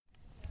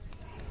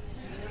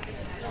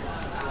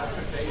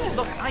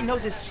I know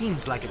this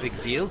seems like a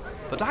big deal,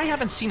 but I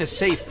haven't seen a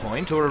save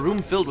point or a room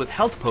filled with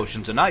health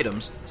potions and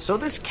items, so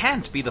this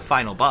can't be the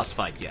final boss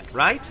fight yet,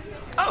 right?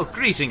 Oh,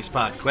 greetings,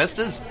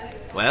 Podquesters.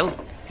 Well,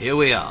 here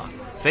we are,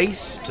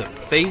 face to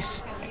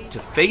face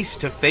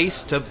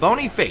to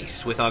bony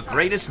face with our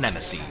greatest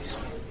nemesis.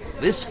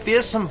 This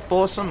fearsome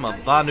foursome of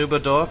Von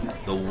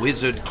Uberdorf, the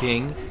Wizard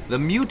King, the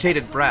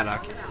mutated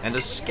Braddock, and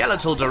a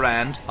skeletal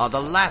Durand are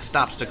the last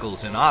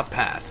obstacles in our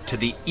path to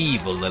the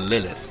evil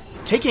Lilith.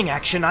 Taking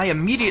action, I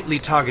immediately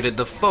targeted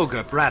the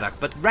Fogre Braddock,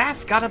 but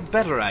Wrath got a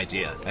better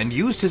idea and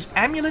used his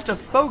Amulet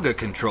of Fogre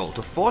control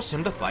to force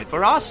him to fight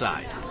for our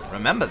side.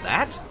 Remember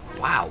that?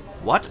 Wow,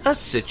 what a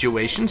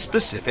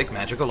situation-specific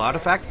magical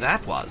artifact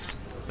that was.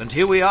 And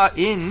here we are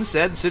in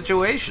said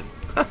situation.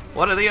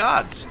 What are the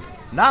odds?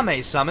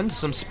 Name summoned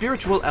some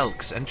spiritual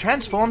elks and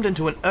transformed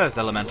into an earth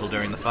elemental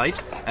during the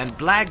fight, and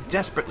Blag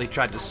desperately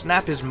tried to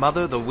snap his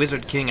mother, the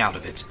Wizard King, out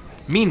of it.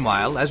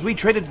 Meanwhile, as we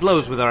traded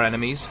blows with our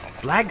enemies,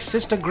 Blag's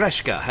sister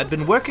Greshka had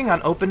been working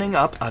on opening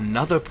up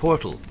another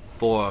portal,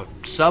 for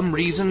some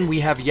reason we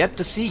have yet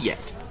to see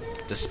yet.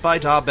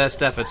 Despite our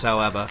best efforts,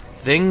 however,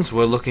 things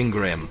were looking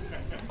grim,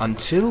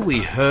 until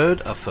we heard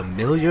a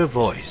familiar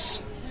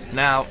voice.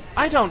 Now,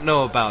 I don't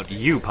know about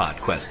you,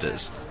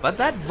 Podquesters, but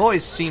that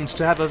voice seems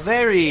to have a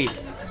very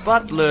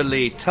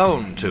butlerly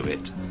tone to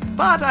it.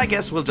 But I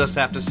guess we'll just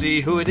have to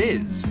see who it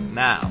is.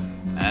 Now,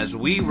 as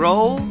we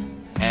roll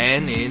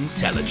an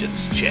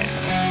intelligence check.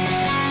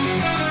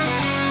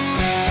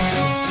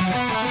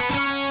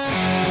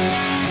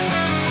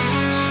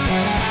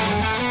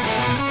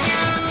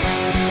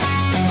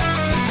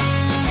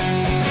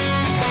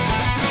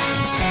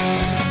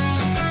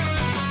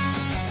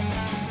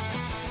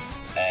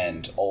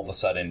 All of a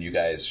sudden, you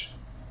guys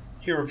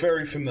hear a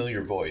very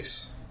familiar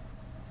voice.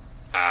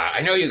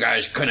 I know you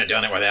guys couldn't have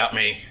done it without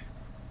me.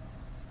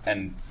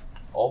 And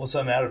all of a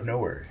sudden, out of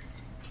nowhere,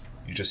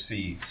 you just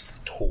see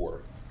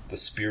Tor, the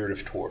spirit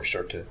of Tor,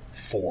 start to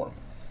form.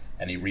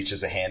 And he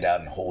reaches a hand out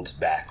and holds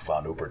back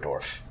Von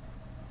Oberdorf.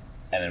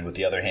 And then with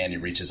the other hand, he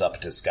reaches up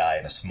into the sky,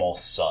 and a small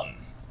sun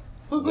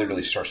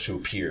literally starts to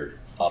appear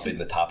up in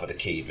the top of the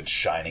cave and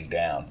shining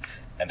down.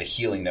 And the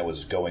healing that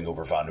was going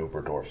over Von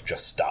Oberdorf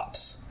just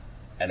stops.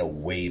 And a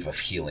wave of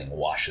healing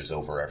washes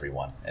over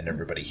everyone, and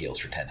everybody heals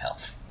for 10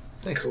 health.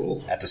 Thanks.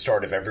 Cool. At the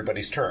start of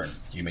everybody's turn,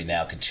 you may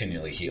now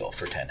continually heal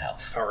for 10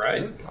 health. All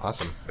right.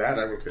 Awesome. That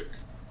I would pick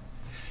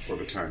for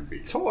the time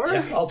being. Tor?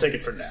 Yeah, I'll take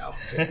it for now.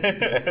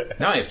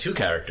 Now I have two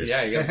characters.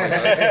 Yeah, you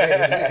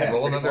got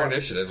roll another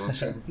initiative.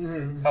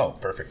 Oh,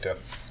 perfect. Von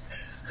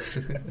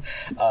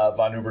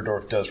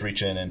Uberdorf does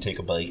reach in and take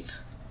a bite.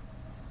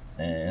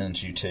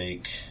 And you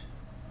take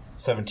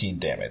 17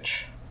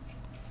 damage.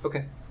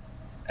 Okay.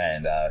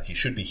 And he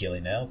should be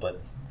healing now, but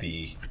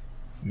the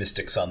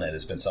mystic sun that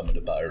has been summoned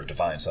above, or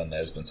divine sun that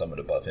has been summoned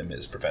above him,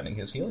 is preventing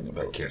his healing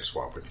ability. I can't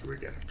swap with you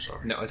again, I'm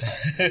sorry. No, it's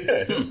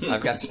fine.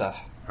 I've got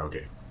stuff.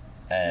 Okay.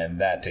 And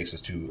that takes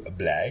us to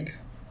Blag.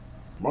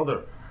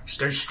 Mother,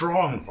 stay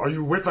strong. Are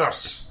you with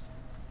us?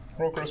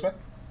 Roll charisma.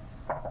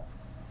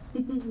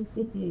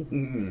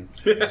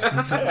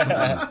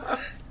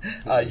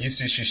 You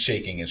see she's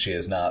shaking, and she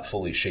has not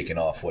fully shaken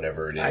off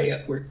whatever it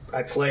is.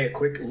 I play a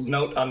quick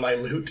note on my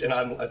lute, and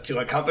I'm to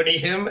accompany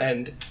him.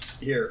 And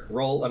here,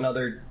 roll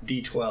another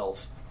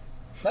D12.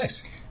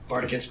 Nice.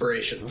 Bardic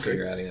Inspiration. So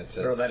you're adding it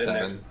to Throw that 7.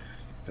 in there.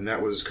 And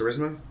that was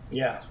charisma?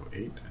 Yeah. So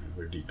 8,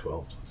 another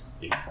D12 plus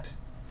 8.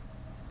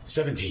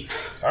 17.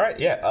 All right,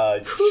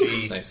 yeah.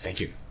 She Nice.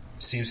 Thank you.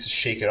 seems to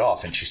shake it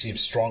off, and she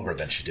seems stronger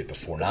than she did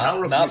before.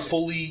 Not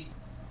fully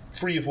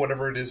free of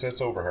whatever it is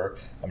that's over her.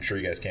 I'm sure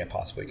you guys can't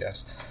possibly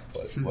guess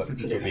what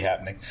would be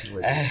happening.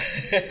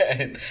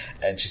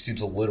 And she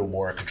seems a little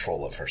more in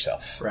control of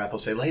herself. Wrath will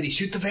say, "Lady,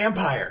 shoot the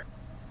vampire."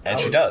 And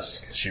she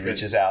does. She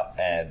reaches out,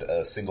 and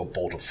a single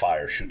bolt of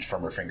fire shoots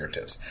from her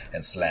fingertips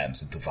and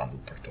slams into Von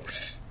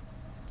Uberdorf.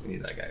 We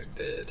need that guy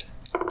dead.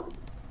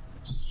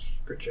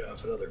 Good job,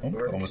 another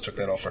Almost took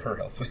that off for her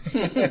health.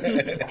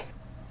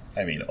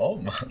 I mean,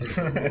 almost.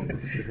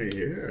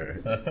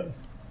 Yeah.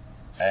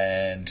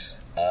 And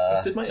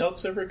Did my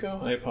elks ever go?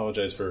 I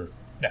apologize for...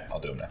 yeah, I'll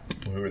do them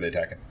now. Who are they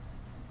attacking?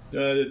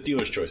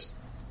 Dealer's choice.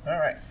 All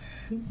right.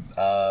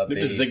 They're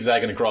just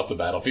zigzagging across the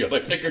battlefield,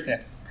 I figured.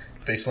 Yeah.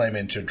 They slam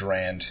into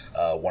Durand.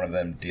 One of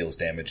them deals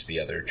damage. The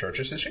other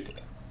charges his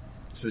shield.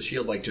 So the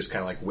shield, like, just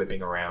kind of, like,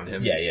 whipping around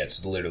him? Yeah,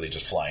 it's literally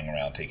just flying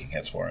around, taking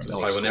hits for him. That's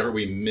why whenever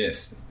we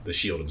miss, the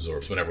shield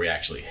absorbs. Whenever we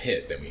actually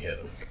hit, then we hit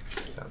him.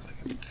 Sounds like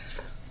it. It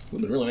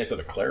would have been really nice to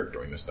have a cleric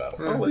during this battle.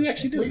 Oh, we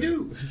actually do. We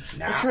do.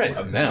 That's right.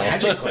 Now.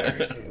 Magic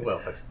cleric.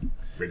 Well, that's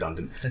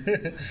redundant.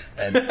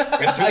 And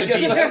I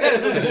guess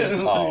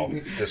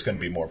this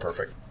couldn't be more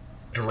perfect.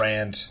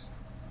 Durand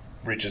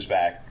reaches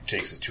back,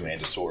 takes his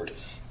two-handed sword,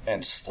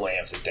 and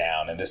slams it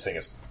down, and this thing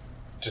is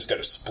just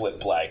going to split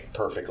Blag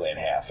perfectly in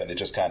half, and it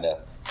just kind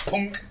of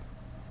punk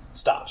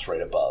stops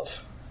right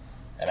above.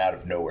 And out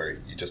of nowhere,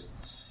 you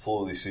just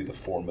slowly see the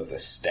form of the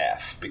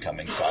staff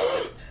becoming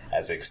solid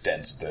as it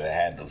extends into the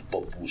hand of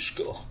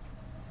Babushka.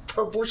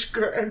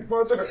 Babushka and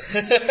Mother.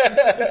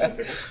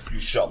 You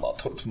shall not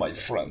hurt my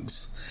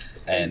friends.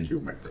 And you,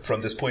 my friend.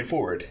 from this point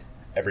forward,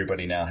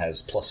 everybody now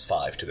has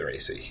 +5 to their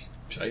AC.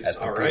 As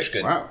All right.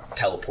 Babushka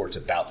teleports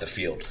about the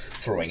field,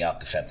 throwing out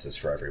defenses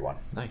for everyone.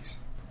 Nice.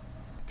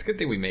 It's a good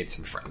thing we made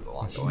some friends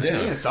along the way.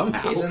 Yeah,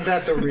 somehow. Isn't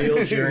that the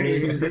real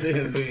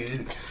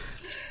journey?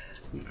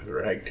 A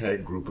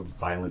ragtag group of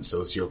violent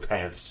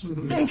sociopaths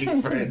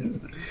making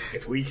friends.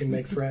 If we can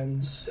make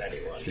friends,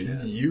 anyone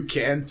can. You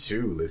can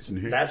too,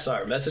 listener. That's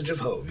our message of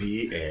hope.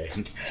 the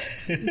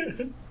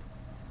end.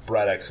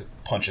 Braddock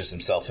punches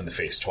himself in the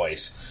face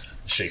twice,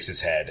 shakes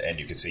his head, and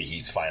you can see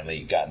he's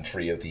finally gotten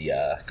free of the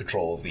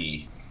control of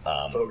the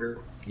Fogre.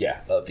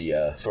 of the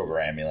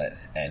Fogre amulet,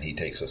 and he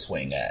takes a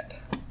swing at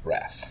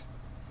Wrath.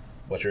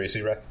 What's your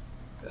AC, Wrath?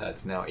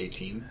 It's now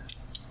 18.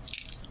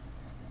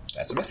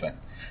 That's a miss then.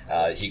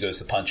 He goes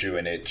to punch you,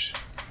 and it's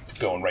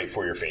going right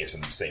for your face,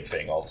 and the same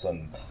thing. All of a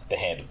sudden, the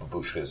hand of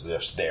Babushka is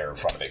just there in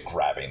front of it,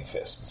 grabbing the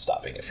fist and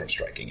stopping it from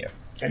striking you.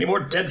 Any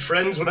more dead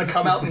friends want to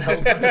come out and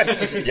help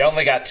us? You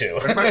only got 2.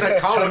 that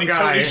Colin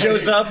Tony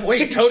shows up.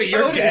 Wait, Tony,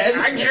 you're dead.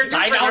 I'm here to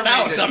I don't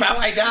know. Somehow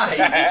I died.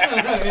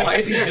 Why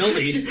is he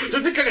building?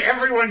 Just because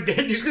everyone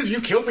did, just because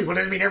you kill people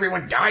doesn't mean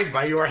everyone died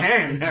by your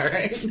hand,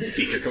 alright?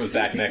 Peter comes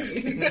back next.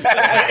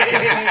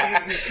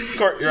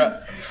 Court, you're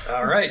up.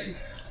 All right.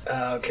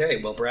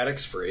 Okay, well,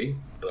 Braddock's free,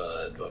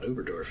 but Von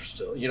Uberdorf's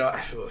still... You know,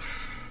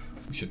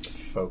 We should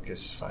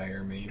focus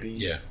fire, maybe.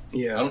 Yeah.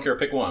 Yeah. I don't care,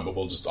 pick one, but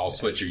I'll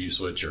switch or you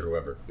switch or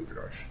whoever.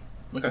 Uberdorf.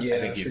 Okay. yeah, I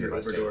think he's the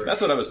most dangerous. That's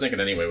what I was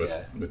thinking anyway with,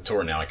 Yeah. with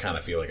Tor now. I kind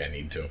of feel like I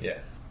need to. Yeah,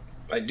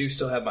 I do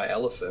still have my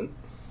elephant,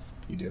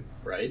 you do.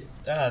 right?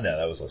 No,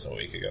 that was less than a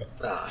week ago.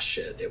 Ah,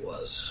 shit, it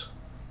was.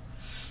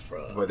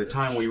 By the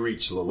time we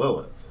reach the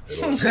Lilith,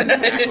 it'll be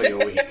exactly a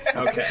week.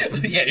 Okay.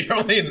 Yeah, you're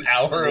only an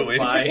hour away.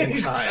 Buying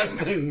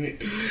time.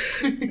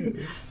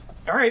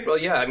 All right, well,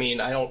 yeah, I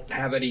mean, I don't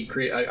have any...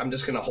 I'm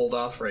just going to hold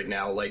off right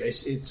now. Like,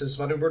 does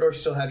Von Uberdorf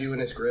still have you in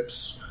his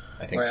grips?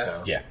 I think Wrath?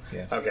 so. Yeah.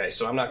 Yes. Okay,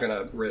 so I'm not going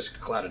to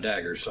risk Cloud of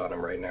Daggers on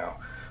him right now.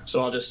 So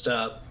I'll just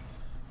run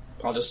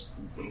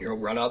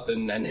up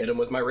and hit him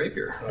with my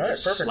rapier. I'll right,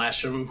 just perfect.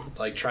 slash him,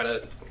 like try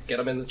to get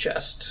him in the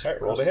chest. All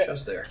right, roll Across to hit.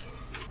 chest there.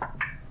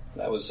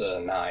 That was a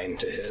 9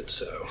 to hit.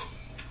 So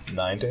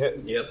 9 to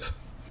hit. yep,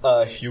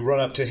 You run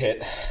up to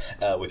hit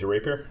with your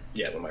rapier,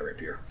 yeah, with my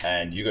rapier.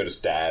 and you go to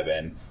stab,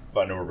 and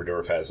Von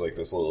Uberdorf has like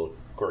this little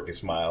quirky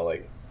smile,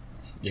 like,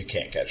 you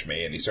can't catch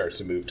me, and he starts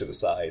to move to the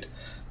side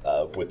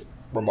with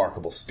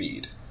remarkable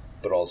speed.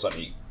 But all of a sudden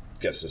he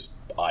gets his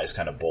eyes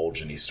kind of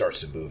bulge, and he starts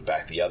to move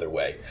back the other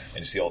way, and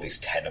you see all these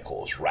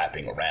tentacles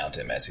wrapping around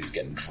him as he's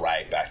getting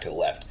dragged back to the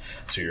left.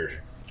 So your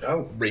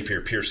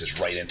rapier pierces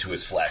right into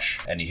his flesh,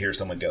 and you hear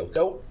someone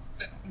go,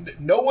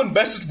 no one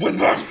messes with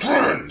my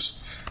friends!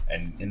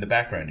 And in the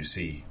background you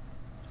see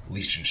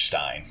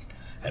Liechtenstein,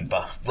 and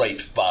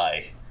right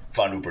by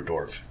Von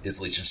Uberdorf is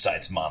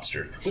Liechtenstein's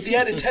monster, with the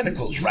added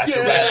tentacles wrapped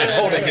around and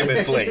holding him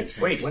in place.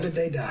 Wait, when did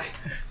they die?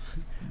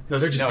 No,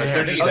 they're just there.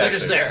 They're just They're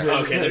just there.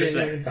 Okay, they're just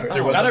there.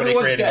 There was Not somebody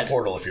everyone's creating dead. a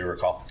portal, if you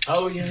recall.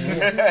 Oh,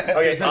 yeah.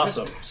 Okay,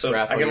 awesome. So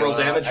Wrath, I can roll you,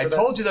 damage for I that?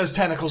 told you those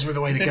tentacles were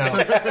the way to go.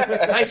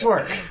 Nice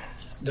work.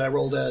 Did I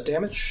roll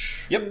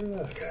damage? Yep.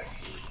 Okay.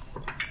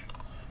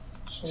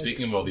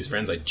 Speaking of all these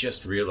friends, I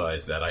just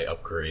realized that I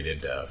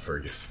upgraded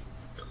Fergus.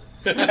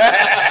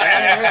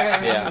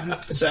 Yeah.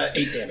 It's 8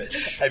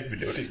 damage. I've been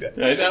noting that.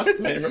 I know.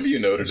 I remember you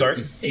noted.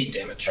 Sorry? 8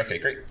 damage. Okay,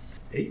 great.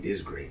 8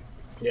 is great.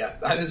 Yeah,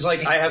 it's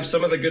like I have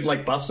some of the good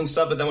like buffs and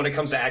stuff, but then when it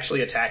comes to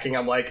actually attacking,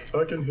 I'm like,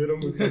 I can hit him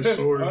with my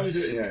sword.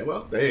 Yeah,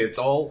 well, hey, it's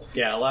all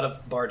Yeah, a lot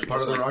of bards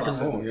part of the rock and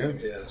roll, yeah.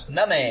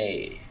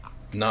 Name.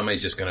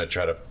 Name's just going to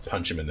try to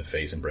punch him in the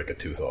face and break a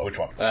tooth off. Which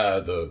one?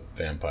 The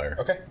vampire.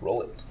 Okay,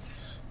 roll it.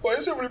 Why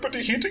is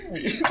everybody hitting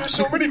me? There's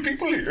so many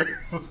people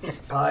here.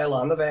 Pile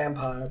on the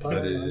vampire. Pile That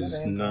on the is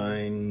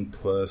vampire. 9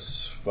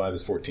 plus 5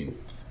 is 14.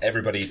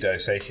 Everybody, did I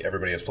say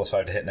everybody has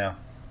 +5 to hit now?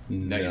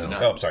 No, you do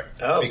not. Oh, I'm sorry.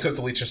 Oh. Because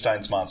the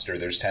Liechtenstein's monster,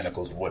 there's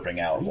tentacles whipping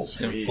out,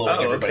 slowing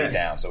Oh, everybody okay.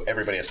 down. So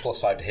everybody has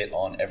 +5 to hit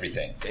on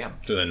everything. Damn.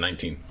 So then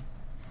 19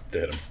 to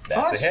hit him.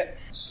 That's a hit.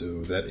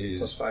 So that is...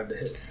 Plus 5 to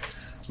hit.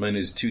 Mine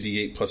is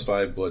 2d8 plus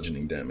 5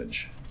 bludgeoning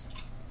damage.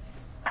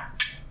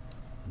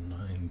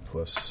 9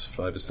 plus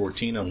 5 is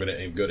 14. I'm going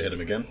to go to hit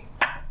him again.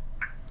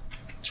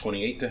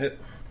 28 to hit.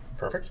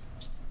 Perfect.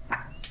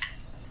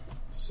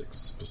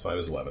 6 plus 5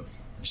 is 11.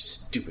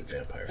 Stupid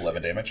vampire.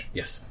 11 face. damage.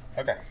 Yes.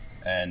 Okay.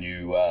 And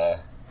you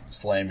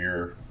slam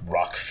your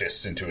rock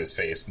fist into his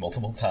face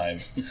multiple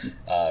times,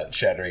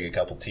 shattering a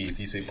couple teeth.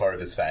 You see part of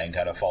his fang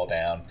kind of fall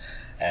down,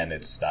 and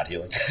it's not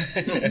healing.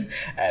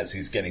 As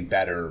he's getting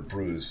battered or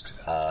bruised,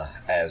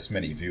 as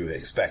many of you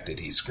expected,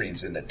 he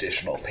screams in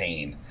additional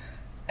pain,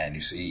 and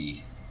you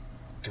see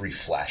 3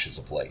 flashes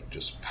of light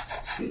just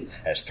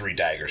as 3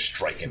 daggers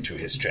strike into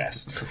his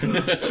chest.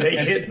 They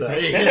hit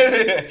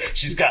though.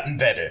 She's gotten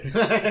better.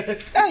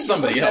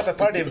 Somebody you wouldn't else. have a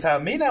party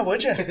without me now,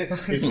 would you?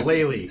 It's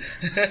Laylee.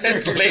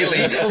 It's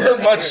Laylee,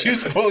 her much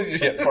useful,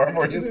 yet far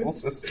more useful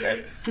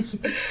sister.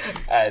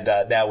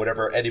 And now,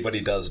 whenever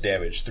anybody does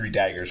damage, 3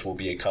 daggers will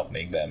be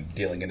accompanying them,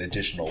 dealing an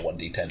additional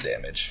 1d10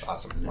 damage.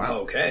 Awesome.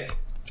 Okay.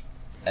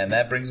 And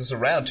that brings us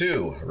around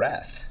to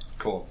Wrath.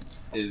 Cool.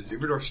 Is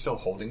Uberdorf still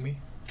holding me?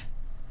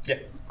 Yeah.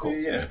 Cool.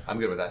 Yeah. I'm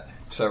good with that.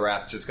 So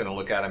Wrath's just going to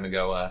look at him and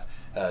go,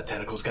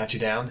 tentacles got you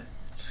down?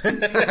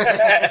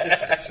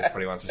 That's just what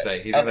he wants to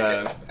say. He's going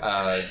to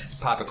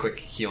pop a quick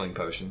healing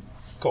potion.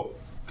 Cool.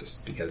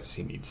 Just because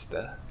he needs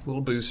the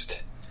little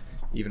boost,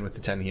 even with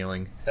the 10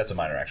 healing. That's a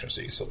minor action,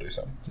 so you can still do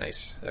something.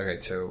 Nice. Okay,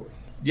 so...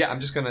 Yeah, I'm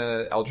just going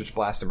to Eldritch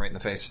Blast him right in the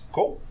face.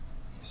 Cool.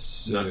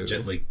 So, Not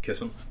gently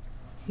kiss him.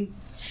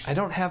 I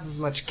don't have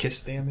much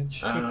kiss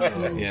damage.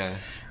 Yeah,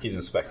 He didn't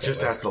expect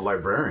Just ask the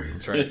librarian.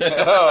 that's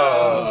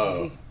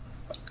right.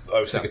 I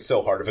was thinking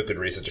so hard of a good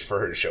reason for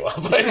her to show up.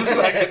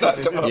 I could not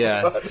come up.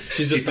 Yeah,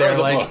 she's just throws there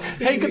a like, book.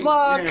 hey, good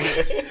luck!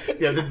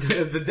 Yeah,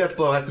 the death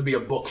blow has to be a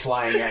book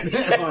flying at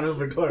on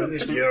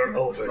Uberdorf. You're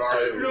overdue.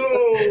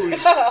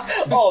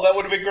 Oh, that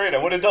would have been great. I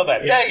would have done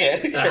that. Dang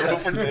it. You're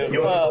overdue.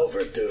 You're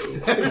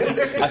overdue.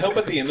 I hope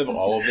at the end of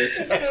all of this,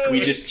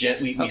 we just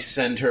gently we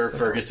send her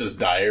Fergus's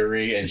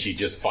diary, and she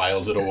just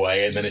files it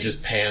away, and then it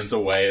just pans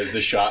away as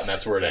the shot, and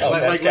that's where it ends. Oh,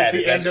 that's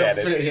canon. That's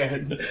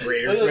canon. Raiders.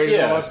 Raiders of the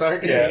Lost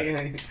Ark.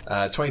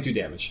 Yeah. 22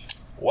 damage.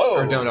 Whoa.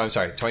 Or no, I'm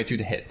sorry, 22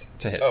 to hit.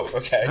 Oh,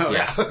 okay.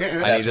 Yes. Okay. I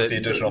That's with the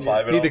additional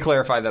 5 at need all? to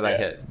clarify that I Yeah.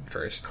 hit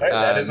first. Right,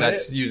 that is a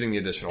that's hit. using the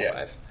additional Yeah.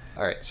 5.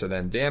 Alright, so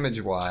then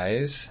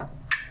damage-wise...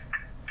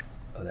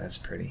 Oh, that's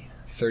pretty.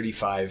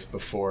 35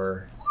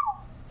 before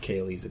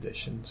Kaylee's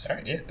additions. All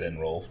right, yeah. Then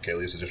roll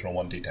Kaylee's additional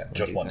 1d10.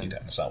 Just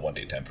 1d10. It's not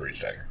 1d10 for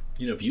each dagger.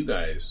 You know, if you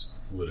guys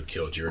would have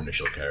killed your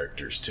initial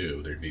characters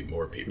too, there'd be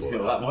more people. A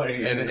lot more.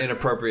 In an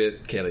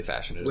inappropriate Kaylee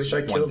fashion. It is Wish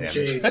I 1 killed damage.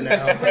 Jade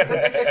now.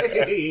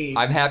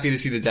 I'm happy to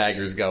see the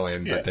daggers go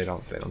in, but Yeah. they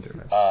don't do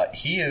much.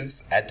 He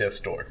is at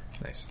death's door.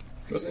 Nice.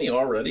 Wasn't he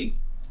already?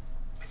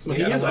 He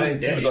is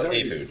undead. He was on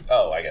He's A-food.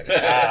 Oh, I get it.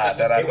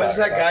 Hey, When's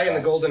that guy in the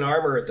golden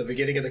armor at the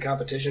beginning of the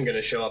competition going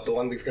to show up? The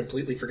one we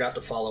completely forgot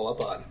to follow up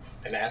on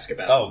and ask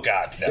about. Oh,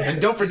 God. No.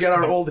 And don't forget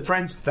our old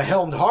friends, the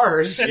Helmed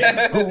Horrors,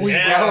 who we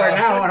are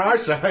now on our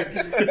side.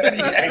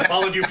 We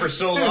followed you for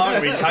so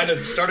long, we kind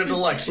of started to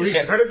like you. We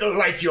started to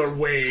like your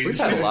ways. We've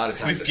had a lot of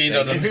time We've to gained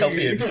think. an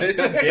unhealthy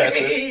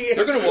obsession.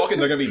 They're going to walk in.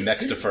 They're going to be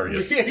next to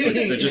Fergus.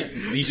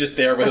 He's just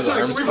there with his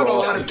arms We've had a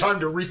lot crossed. of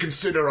time to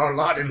reconsider our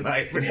lot in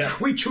life, and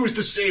we choose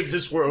to save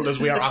this world as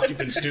we are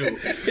occupants do.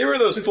 Here are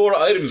those 4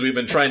 items we've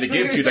been trying to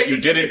give to you that you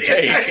didn't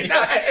take.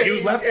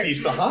 You left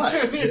these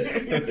behind.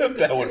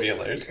 That would be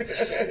hilarious.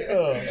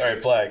 Oh, all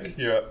right, Black,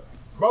 you're up.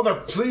 Mother,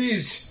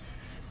 please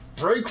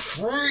break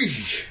free.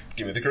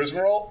 Give me the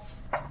charisma roll.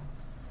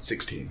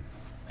 16.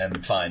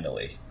 And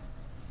finally,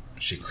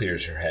 she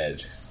clears her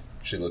head.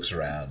 She looks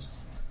around.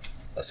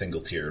 A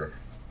single tear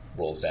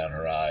rolls down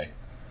her eye.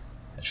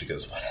 And she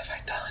goes, "What have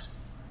I done?"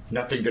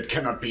 Nothing that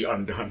cannot be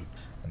undone.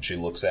 And she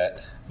looks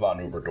at Von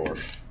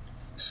Uberdorf,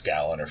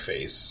 scowl on her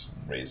face,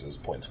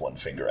 points one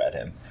finger at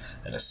him,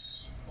 and a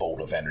bolt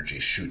of energy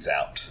shoots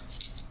out.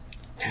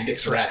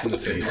 It's Wrath in the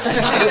face.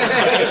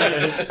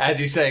 As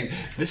he's saying,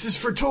 this is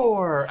for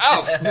Tor!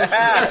 Out!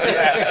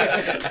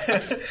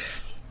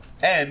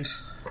 And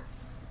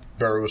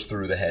burrows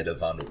through the head of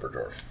Von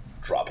Uberdorf,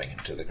 dropping him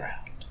to the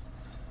ground.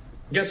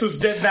 Guess who's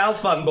dead now,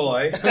 fun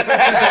boy?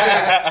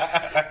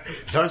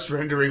 Thus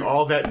rendering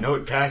all that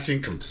note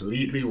passing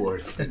completely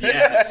worthless.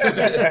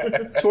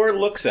 Tor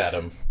looks at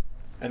him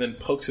and then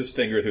pokes his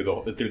finger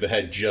through the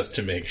head just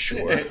to make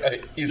sure.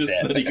 He's Just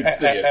dead. that he can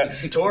see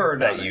it. Tor or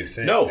not? That you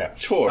think. No, Yeah.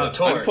 Tor. Oh,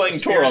 Tor. I'm playing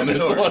Spirit Tor on of this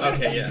Tor. one.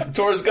 Okay, yeah.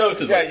 Tor's ghost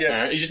is Yeah, like, yeah. all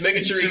right, he's just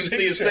making sure he can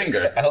see his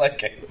finger. I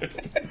like it.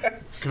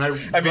 Can I I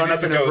mean, run up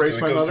he's a and ghost, embrace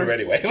so my it goes mother? through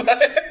anyway.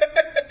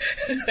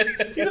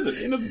 He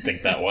doesn't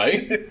think that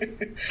way.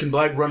 Can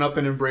Black run up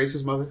and embrace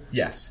his mother?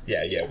 Yes.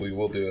 Yeah. We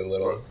will do a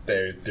little.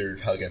 They're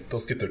hugging. They'll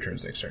skip their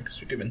turns next turn because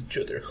they're giving each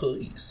other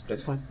hugs.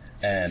 That's fine.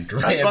 And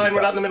That's fine,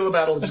 we're not in the middle of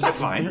battle. That's not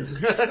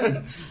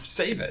fine.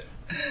 Save it.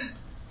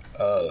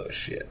 Oh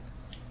shit.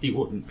 He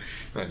wouldn't.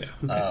 I know.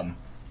 Ugh.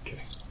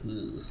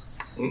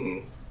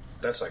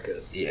 That's not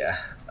good. Yeah.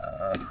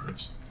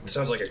 It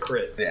sounds like a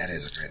crit. Yeah, it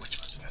is a great.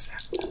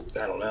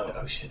 I don't know.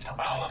 Oh shit, tell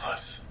me. All of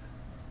us.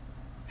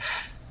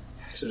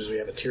 As soon as we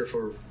have a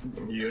tearful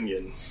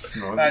reunion.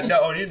 No. We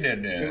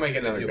might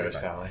get another You'll be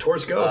ghost fine. ally.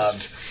 Tor's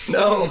ghost.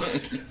 No.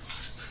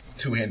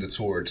 Two-handed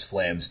sword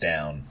slams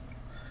down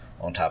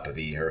on top of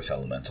the earth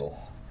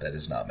elemental that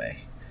is Name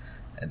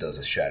and does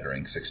a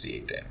shattering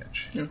 68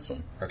 damage. Yeah, that's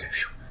fine. Okay.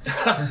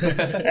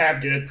 I'm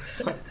good.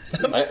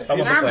 I'm on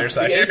the player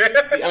side. The AC,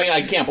 I mean,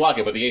 I can't block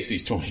it, but the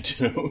AC's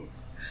 22.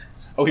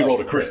 Oh, he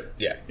rolled a crit.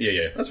 Yeah.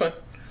 Yeah. That's fine.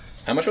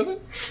 How much was it?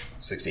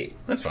 68.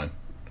 That's fine.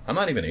 I'm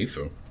not even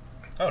Afu.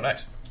 Oh,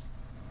 nice.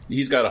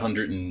 He's got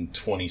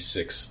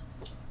 126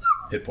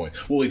 hit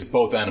points. Well, it's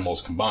both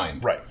animals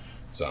combined. Right.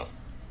 So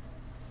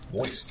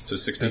Voice. So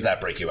 60. Does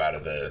that break you out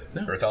of the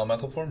earth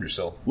elemental form? You're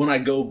still. when I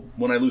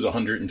lose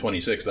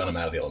 126, then I'm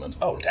out of the elemental.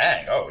 Oh,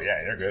 dang. Oh,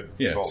 yeah, you're good.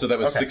 Yeah. Cool. So that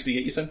was Okay.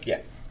 68. You said?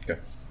 Yeah. Okay.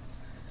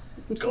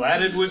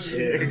 Glad it was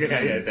him.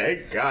 Yeah,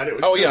 thank God it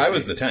was. Oh yeah, I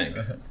was the tank.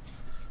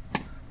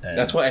 And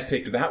That's why I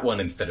picked that one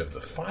instead of the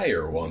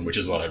fire one, which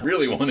is what I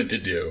really wanted to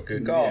do.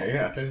 good call.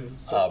 Yeah.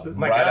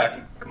 My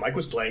Braddock, God, Mike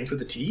was playing for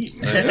the team.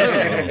 I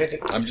know.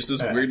 I'm just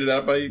as weirded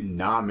out by...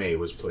 Name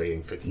was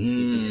playing for the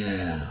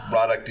team.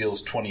 Braddock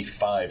deals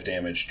 25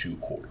 damage to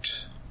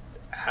Court.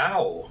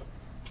 Ow.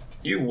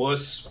 You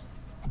wuss.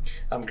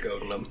 I'm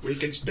goading him. We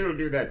can still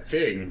do that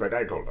thing, but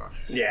I hold on.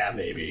 Yeah,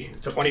 maybe.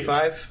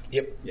 25?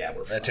 Yep. Yeah,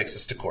 we're fine. That takes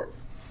us to Court.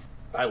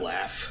 I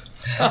laugh.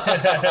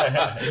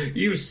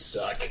 You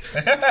suck.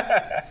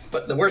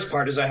 But the worst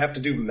part is I have to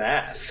do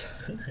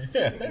math.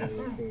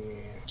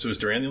 So is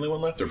Duran the only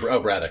one left? Or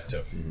Braddock,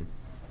 too.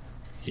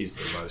 He's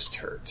the most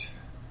hurt.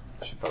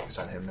 Should focus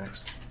on him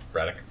next.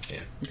 Braddock? Yeah.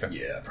 Okay.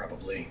 Yeah,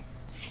 probably.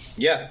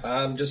 Yeah,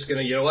 I'm just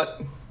gonna, you know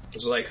what?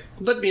 It's like,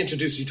 let me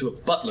introduce you to a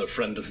butler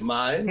friend of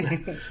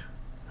mine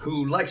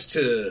who likes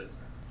to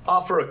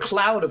offer a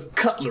cloud of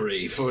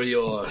cutlery for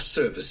your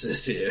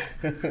services here.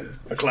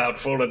 A cloud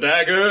full of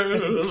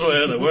daggers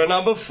where there were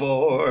none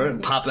before,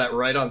 and pop that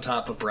right on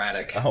top of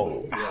Braddock.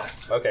 Oh, Yeah.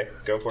 okay.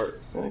 Go for it.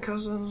 It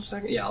goes on the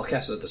second. Yeah, I'll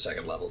cast it at the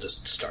second level.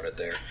 Just start it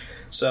there.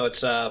 So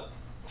it's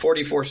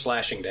 44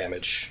 slashing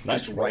damage,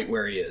 just right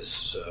where he is.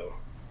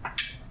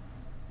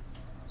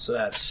 So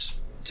that's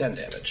 10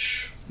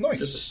 damage. Nice.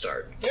 Just to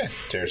start, Yeah.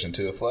 Tears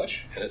into the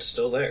flesh. and it's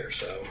still there.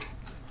 So,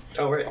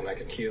 oh wait, and I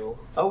can heal.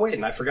 Oh wait,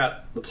 and I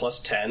forgot the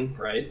plus 10,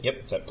 right?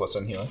 Yep. Is that plus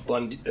 1 healing?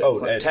 One, Oh,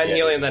 10 yeah,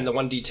 healing, yeah. and then the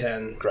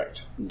 1d10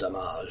 Correct.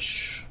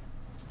 damage.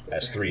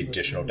 That's 3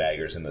 additional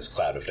daggers in this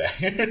cloud of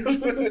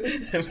daggers.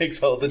 It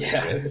makes all the Yeah.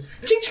 difference.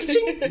 Ching, ching,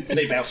 ching.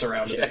 They bounce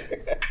around.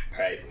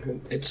 Right,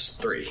 it's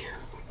 3.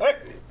 All right.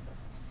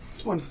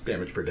 It's 1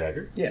 damage per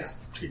dagger. Yeah,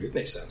 Pretty good.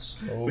 makes sense.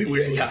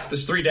 Okay. Yeah,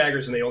 there's 3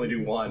 daggers and they only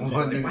do 1.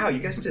 Like, wow, you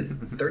guys did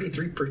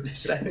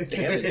 33%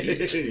 damage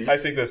each. I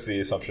think that's the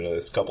assumption of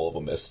this. Couple of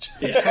them missed.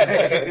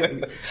 Yeah.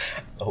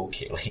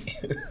 Okay.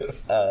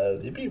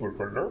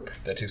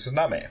 That takes us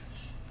Name.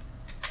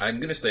 I'm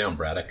going to stay on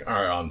Braddock,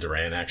 or on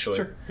Duran, actually.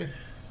 Sure.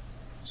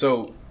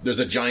 So there's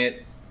a giant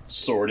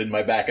sword in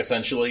my back,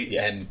 essentially,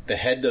 and the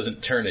head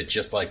doesn't turn, it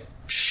just, like,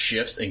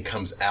 shifts and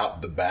comes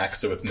out the back,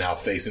 so it's now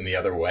facing the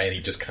other way, and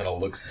he just kind of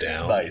looks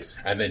down. Nice.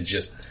 And then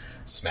just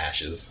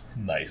smashes.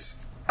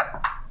 Nice.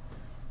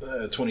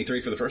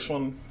 23 for the first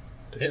one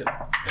to hit.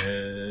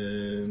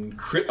 And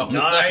crit on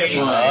Nice. the second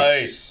one.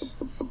 Nice.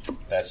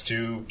 That's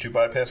two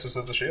bypasses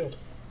of the shield.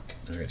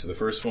 Alright, so the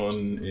first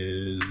one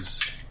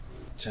is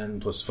 10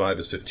 plus 5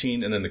 is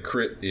 15, and then the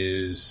crit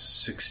is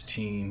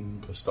 16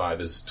 plus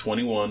 5 is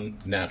 21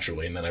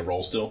 naturally, and then I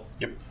roll still.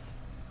 Yep.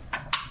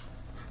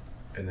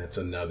 And that's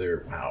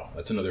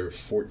another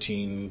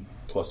 14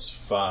 plus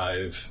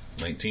 5,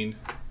 19.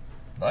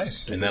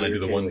 Nice. And then I do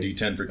the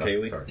 1d10 for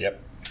Kaylee, sorry.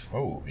 Yep.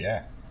 Oh,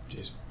 yeah.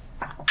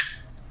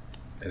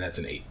 and that's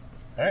an 8.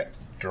 All right.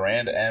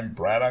 Durand and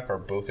Braddock are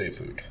both a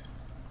food.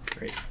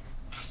 Great.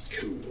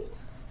 Cool.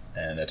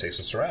 And that takes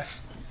us to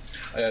Wrath.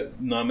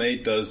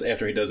 Name does,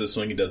 after he does his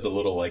swing, he does the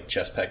little, like,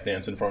 chest peck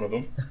dance in front of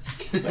him.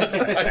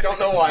 I don't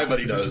know why, but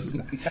he does.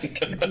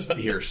 Just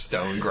hear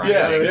stone grinding.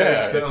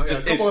 It's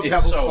just a couple of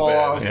pebbles so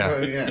fall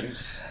bad.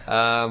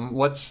 off.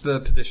 What's the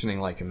positioning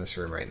like in this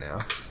room right now?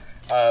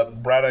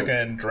 Braddock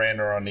and Durand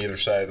are on either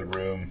side of the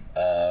room.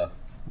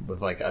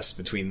 With, like, us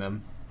between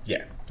them?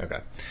 Yeah. Okay.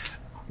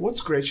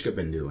 What's Grechka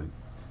been doing?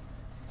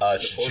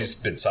 She's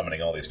been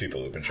summoning all these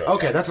people who've been showing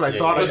Okay, up. that's what I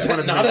thought. I just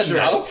wanted to Not make sure.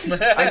 enough?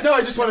 I know.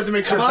 I just wanted to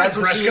make sure. Come on, That's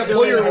what she was Grechka,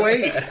 pull doing. your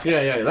weight.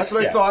 Yeah. That's what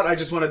I Yeah. thought. I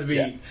just wanted to be.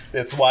 Yeah.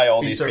 That's why all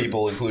Be these certain.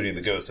 people, including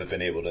the ghosts, have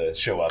been able to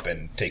show up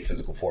and take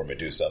physical form and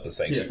do stuff as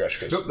thanks to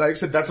Greshka's. Nope, like I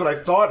said, that's what I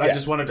thought. I Yeah.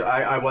 just wanted to.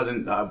 I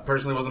wasn't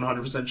personally wasn't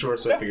 100% sure,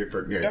 so I figured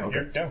for No,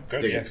 okay. no,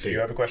 good. Dig Yeah. it, If dig you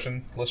it. have a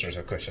question, listeners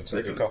have questions.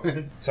 Good Excellent.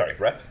 call. Sorry,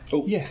 Wrath?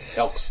 Oh, yeah.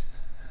 Elks.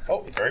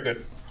 Oh, very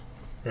good.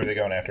 Who are they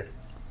going after?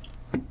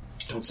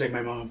 Don't say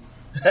my mom.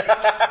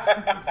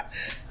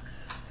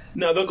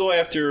 No, they'll go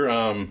after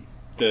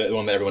the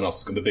one that everyone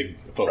else, the big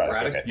folk.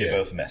 Braddock. Okay, Yeah. they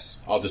both miss.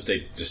 I'll just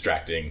stay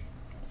distracting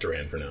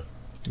Duran for now.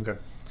 Okay.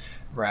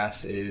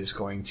 Wrath is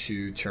going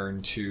to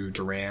turn to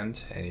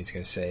Durand, and he's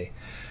going to say,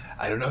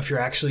 I don't know if you're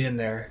actually in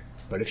there,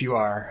 but if you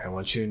are, I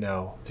want you to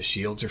know the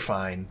shields are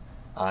fine,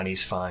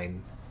 Ani's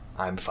fine,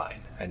 I'm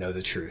fine. I know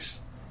the truth.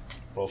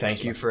 Both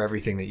Thank you for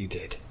everything that you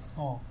did.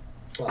 Oh.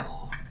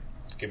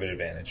 Give it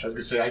advantage. I was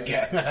gonna say I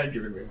can't. I'd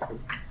give it.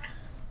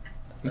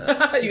 You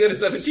got a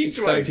 17 twice.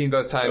 17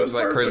 both times, was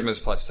but perfect. charisma's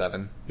plus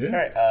 7. All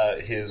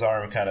right. His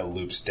arm kind of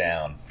loops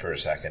down for a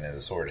second, and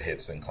the sword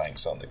hits and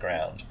clanks on the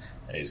ground,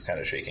 and he's kind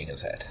of shaking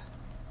his head.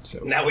 So,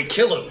 Now we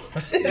kill him.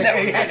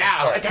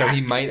 so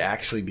he might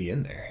actually be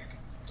in there.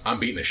 I'm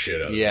beating the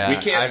shit out of him. Yeah, We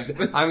can't.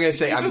 I'm going to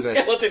say He's a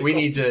skeleton. we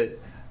need to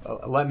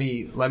let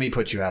me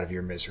put you out of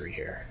your misery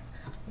here,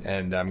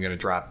 and I'm going to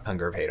drop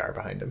Hunger of Hadar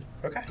behind him.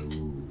 Okay.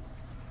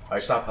 I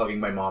stopped hugging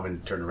my mom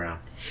and turned around.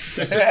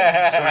 Sorry,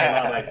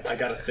 Mom, I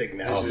got a thing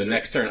now. Oh, the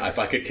next turn, if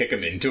I could kick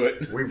him into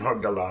it. We've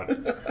hugged a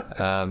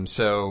lot.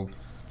 So,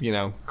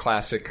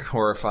 classic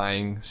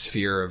horrifying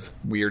sphere of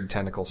weird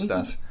tentacle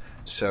stuff.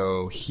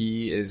 So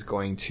he is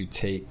going to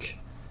take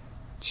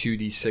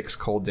 2d6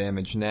 cold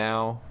damage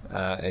now.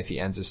 If he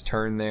ends his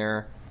turn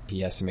there,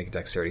 He has to make a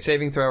dexterity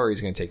saving throw, or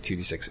he's going to take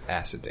 2d6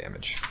 acid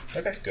damage.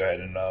 Okay, go ahead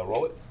and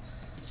roll it.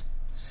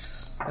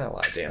 Not a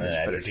lot of damage,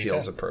 add but your it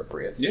feels D10.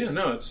 appropriate. Yeah,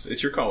 no,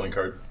 it's your calling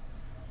card.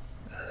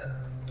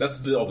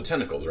 That's all the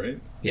tentacles, right?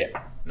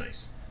 Yeah.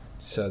 Nice.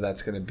 So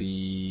that's going to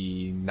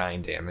be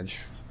 9 damage.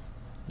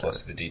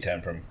 Plus the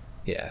D10 from...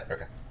 Yeah.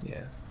 Okay.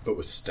 Yeah. But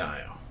with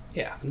style.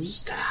 Yeah.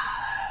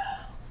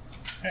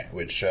 Alright,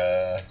 which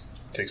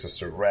takes us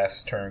to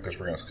Wrath's turn, because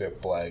we're going to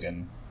skip Blag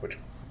and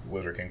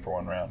Wizard King for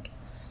one round.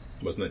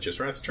 Wasn't that just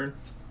Wrath's turn?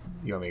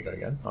 You want me to go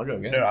again? I'll go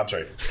again. No, I'm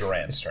sorry.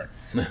 Durand's turn.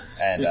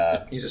 And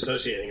He's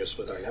associating us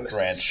with our nemesis.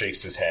 Durand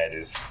shakes his head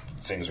as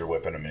things are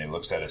whipping him, and he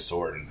looks at his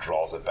sword and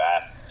draws it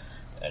back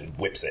and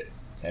whips it,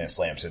 and it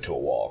slams into a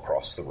wall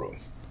across the room.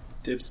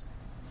 Dibs.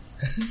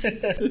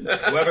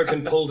 Whoever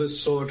can pull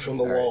this sword from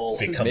the wall.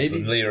 Becomes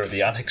Maybe. the leader of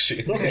the Onyx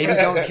Shield. Maybe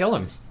don't kill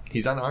him.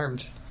 He's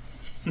unarmed.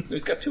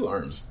 He's got 2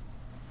 arms.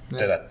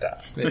 Da-da-da.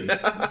 Maybe.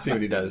 Let's see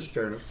what he does.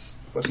 Fair enough.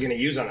 What's he going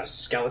to use on a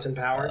skeleton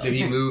power? Did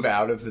he move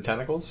out of the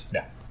tentacles?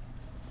 No.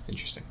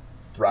 Interesting.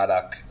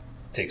 Braddock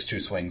takes 2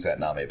 swings at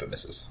Name but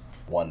misses.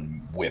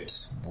 One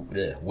whiffs,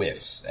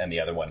 and the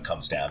other one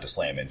comes down to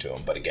slam into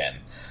him. But again,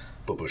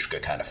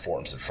 Babushka kind of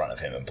forms in front of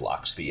him and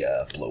blocks the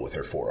blow with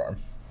her forearm.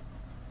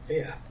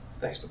 Yeah.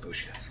 Thanks,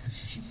 Babushka.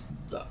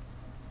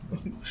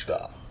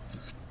 Duh.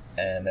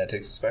 And that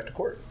takes us back to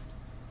court.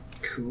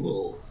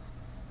 Cool.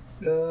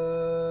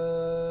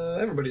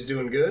 Everybody's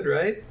doing good,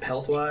 right?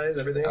 Health-wise,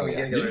 everything? Oh, We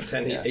yeah. got our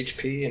 10 Yeah.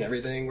 HP and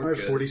everything. I We're have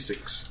good.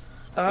 46.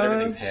 But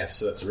everything's half,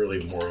 so that's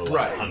really more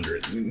like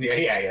 100.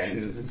 Yeah.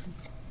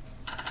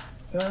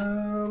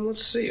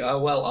 Let's see.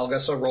 Well, I'll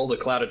guess I'll roll the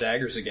Cloud of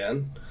Daggers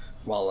again.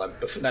 Well,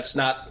 that's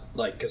not,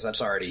 like, because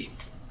that's already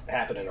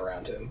happening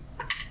around him.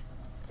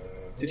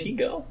 Did he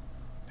go?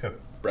 Who?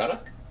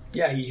 Braddock?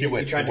 Yeah, he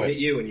whiffed, tried he to whiffed. hit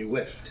you and you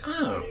whiffed.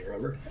 Oh. You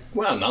remember?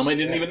 Wow, Name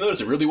didn't even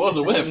notice. It really was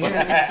a whiff.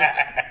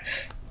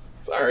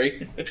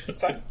 Sorry.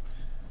 It's fine.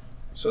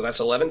 So that's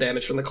 11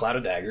 damage from the Cloud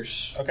of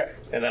Daggers. Okay.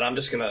 And then I'm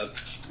just going to,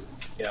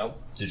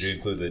 Did you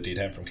include the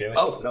D10 from Kaylee?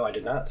 Oh, no, I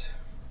did not.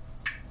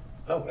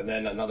 Oh, and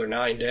then another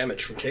 9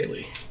 damage from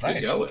Kaylee. Good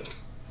Nice. going.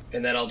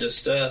 And then I'll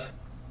just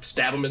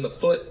stab him in the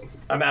foot.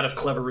 I'm out of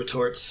clever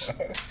retorts.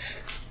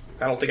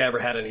 I don't think I ever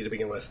had any to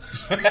begin with.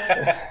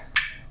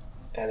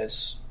 And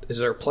is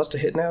there a plus to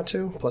hit now,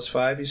 too? Plus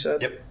 5, you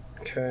said? Yep.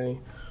 Okay.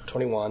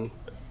 21.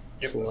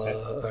 Yep, that's it.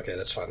 Okay,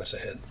 that's fine. That's a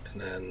hit. And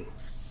then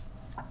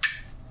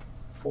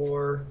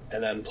 4.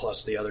 And then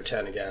plus the other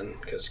 10 again,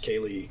 because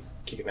Kaylee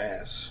kicking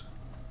ass.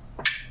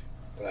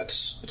 And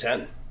that's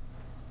 10.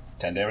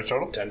 10 damage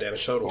total? 10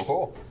 damage total.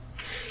 Cool.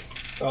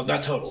 Oh,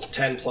 not total.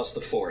 10 plus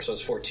the 4, so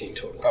it's 14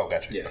 total. Oh,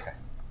 gotcha. Yeah. Okay.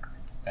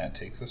 That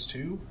takes us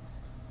to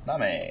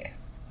Name.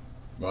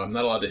 Well, I'm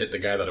not allowed to hit the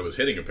guy that I was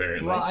hitting,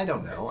 apparently. Well, I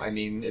don't know. I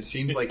mean, it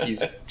seems like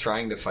he's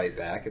trying to fight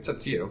back. It's up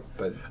to you.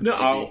 But No,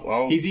 maybe-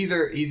 I'll- he's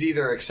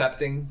either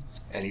accepting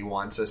and he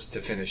wants us to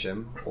finish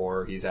him,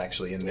 or he's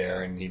actually in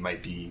there and he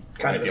might be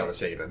Kind of be a- able to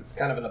save him.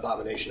 Kind of an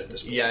abomination at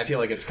this point. Yeah, I feel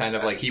like it's kind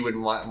of like he would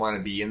want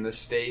to be in this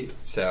state.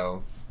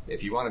 So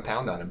if you want to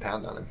pound on him,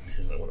 pound on him.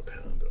 I want to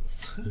pound him.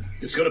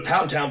 Let's go to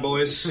Pound Town,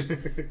 boys.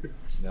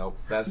 Nope,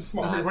 that's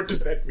Mommy, what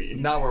does that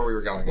mean? not where we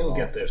were going. We'll at all.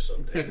 get there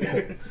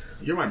someday.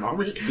 You're my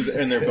mommy?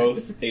 And they're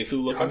both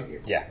Afu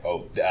looking? Yeah.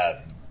 Oh,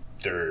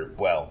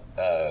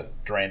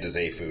 Durand is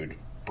A-Food.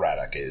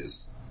 Braddock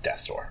is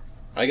Death's Door.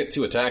 I get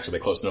 2 attacks. Are they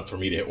close enough for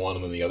me to hit one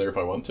and then the other if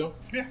I want to?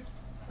 Yeah.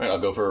 Alright, I'll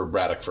go for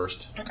Braddock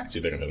first. Okay. See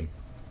if I can hit him.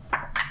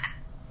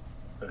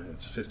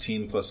 It's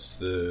 15 plus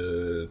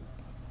the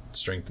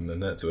strength and the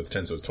net, so it's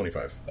 10, so it's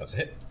 25. That's a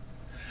hit.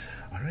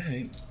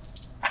 Alright.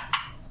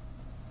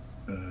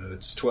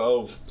 It's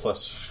 12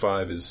 plus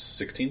 5 is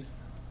 16.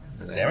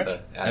 And I Damage? have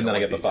to add And then I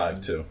one get the D10.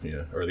 5 too,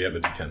 yeah. Or the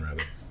other D10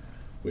 rather.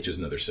 Which is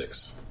another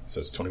 6. So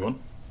it's 21.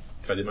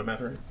 If I did my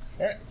math right.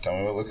 All right. Tell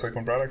me what it looks like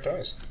when Braddock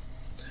dies.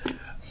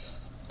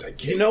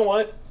 You know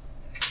what?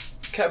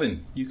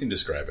 Kevin, you can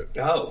describe it.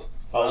 Oh.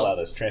 I'll allow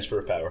this. Transfer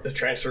of power. The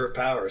transfer of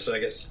power. So I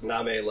guess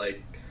Name,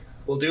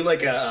 we'll do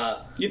like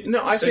a...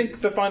 I So-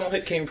 think the final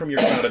hit came from your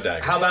Cloud of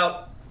Daggers. how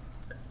about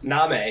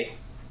Name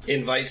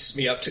invites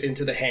me up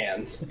into his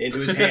hand,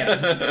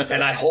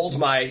 and I hold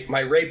my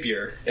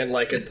rapier and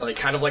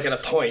kind of like at a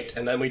point,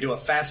 and then we do a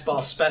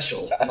fastball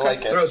special. I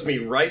like it. Throws me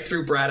right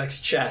through Braddock's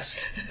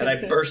chest, and I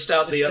burst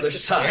out the other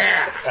side.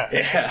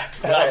 Yeah.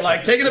 And I'm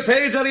like, taking a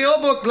page out of your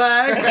book,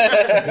 Blag.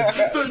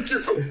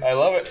 I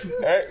love it.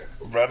 All right.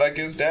 Braddock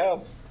is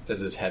down. Does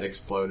his head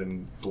explode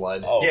in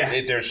blood? Oh,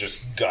 Yeah. there's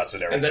just guts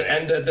and And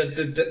everything.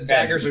 the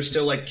daggers are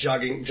still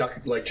juggling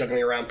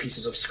around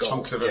pieces of skull.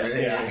 Chunks of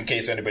everything. Yeah. In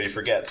case anybody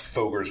forgets,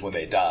 Fogers, when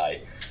they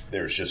die,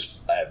 there's just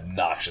an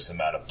obnoxious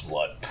amount of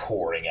blood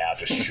pouring out,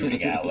 just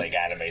shooting out like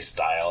anime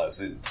style as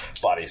the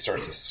body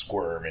starts to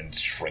squirm and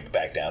shrink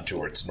back down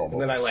to its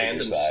normal And then I land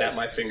and size. snap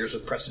my fingers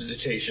with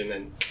prestidigitation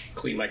and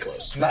clean my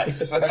clothes.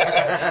 Nice.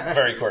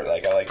 Very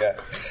court-like. I like that.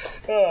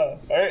 All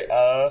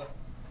right.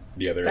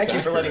 The other Thank you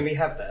attack, for or- letting me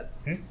have that.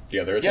 The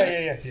other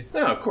attack? Yeah.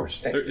 No, of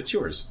course. Thank you. It's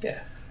yours. Yeah.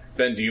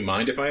 Ben, do you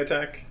mind if I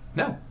attack?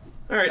 No.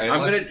 All right,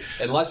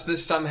 Unless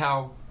this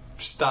somehow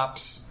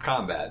stops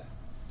combat.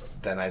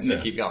 then I say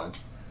No. keep going.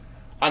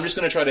 I'm just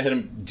going to try to hit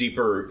him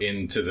deeper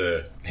into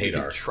the You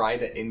can Hadar. try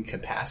to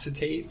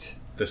incapacitate.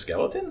 The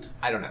skeleton?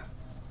 I don't know.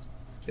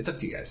 It's up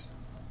to you guys.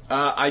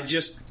 I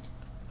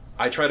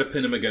try to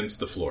pin him against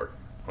the floor.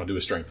 I'll do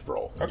a strength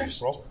roll. Okay,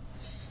 roll.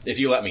 If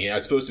you let me.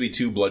 It's supposed to be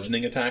 2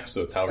 bludgeoning attacks,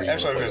 so it's however you want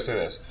to Actually, I'm play going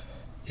to it. say this.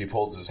 He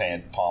pulls his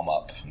hand, palm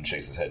up, and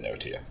shakes his head no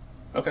to you.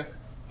 Okay.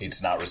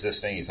 He's not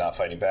resisting. He's not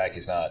fighting back.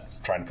 He's not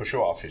trying to push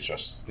you off. He's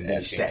just And then he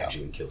asking stabs how.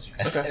 you and kills you.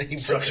 And he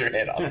rips your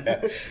head off.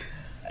 Yeah.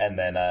 And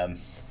then,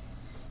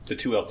 The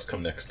 2 elks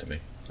come next to me,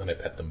 and I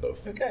pet them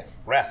both. okay,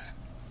 Wrath.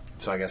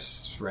 So I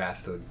guess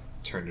Wrath would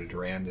turn to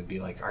Durand and be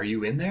like, "Are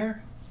you in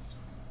there?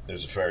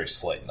 There's a very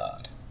slight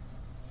nod.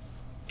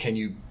 Can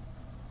you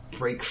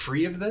break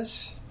free of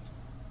this?"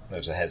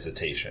 There's a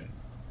hesitation.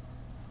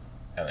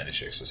 And then he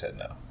shakes his head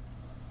no.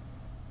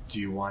 Do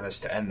you want us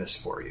to end this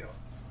for you?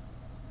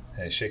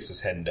 And he shakes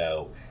his head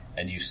no,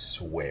 and you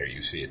swear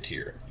you see a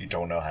tear. You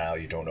don't know how,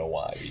 you don't know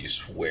why, but you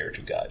swear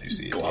to God you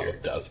see a Glob tear.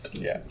 of dust.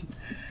 Yeah.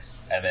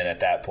 And then at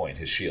that point,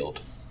 his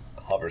shield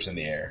hovers in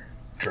the air,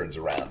 turns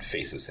around,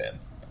 faces him,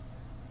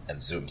 and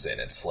zooms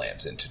in and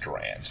slams into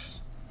Durand.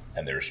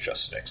 And there's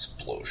just an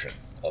explosion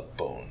of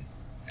bone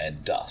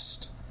and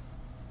dust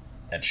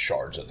and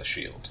shards of the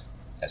shield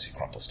as he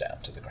crumples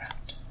down to the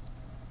ground.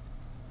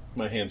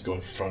 My hands go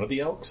in front of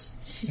the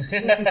elks.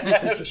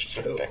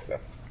 Protect them.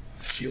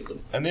 Shield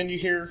them. And then you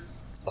hear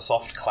a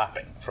soft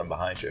clapping from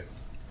behind you.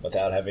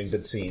 Without having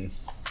been seen.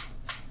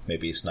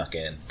 Maybe he snuck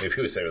in. Maybe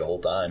he was there the whole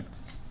time.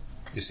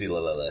 You see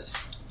Lilith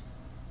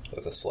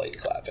with a slight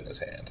clap in his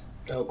hand.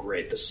 Oh,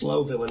 great. The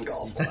slow villain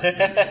golf ball.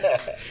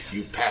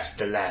 You've passed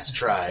the last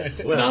tribe.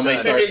 Name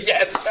starts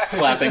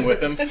clapping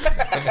with him.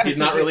 He's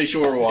not really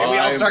sure why. we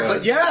all start,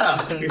 but-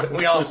 yeah!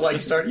 We all,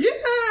 start,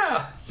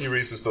 yeah! He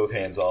raises both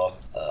hands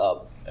up,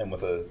 and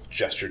with a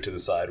gesture to the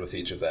side with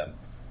each of them,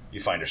 you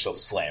find yourself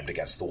slammed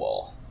against the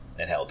wall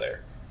and held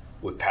there,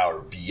 with power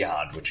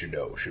beyond what you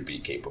know should be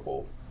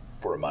capable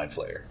for a Mind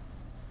Flayer.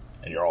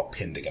 And you're all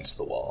pinned against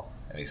the wall,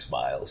 and he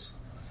smiles,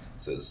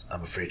 says,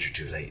 "I'm afraid you're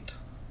too late.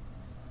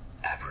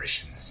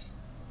 Apparitions.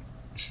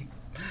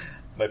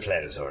 My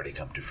plan has already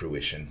come to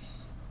fruition.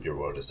 Your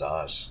world is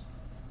ours.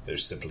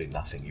 There's simply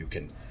nothing you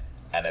can..."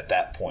 And at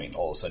that point,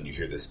 all of a sudden you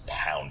hear this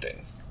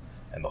pounding,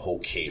 and the whole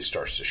cave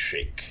starts to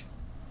shake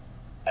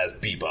as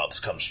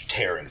Bebubs comes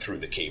tearing through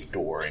the cave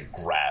door and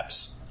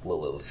grabs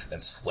Lilith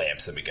and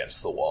slams him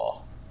against the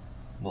wall.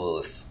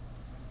 Lilith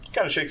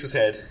kind of shakes his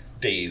head,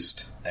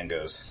 dazed, and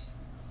goes,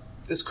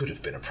 "This could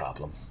have been a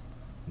problem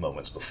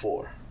moments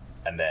before."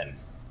 And then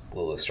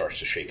Lilith starts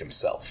to shake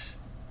himself.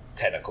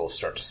 Tentacles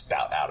start to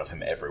spout out of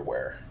him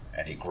everywhere,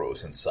 and he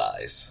grows in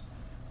size,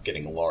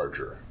 getting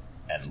larger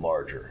and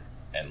larger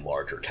and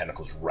larger,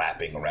 tentacles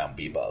wrapping around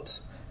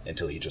Bebubs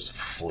until he just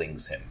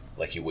flings him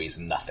like he weighs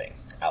nothing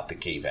out the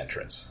cave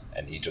entrance,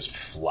 and he just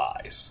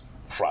flies,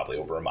 probably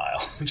over a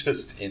mile,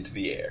 just into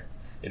the air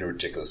in a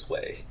ridiculous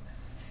way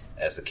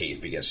as the cave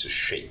begins to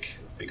shake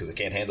because it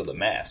can't handle the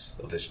mass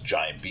of this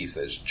giant beast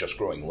that is just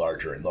growing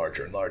larger and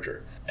larger and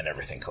larger, and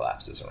everything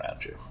collapses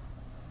around you.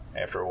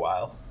 After a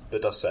while, the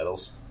dust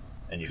settles,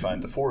 and you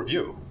find the 4 of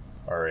you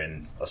are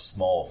in a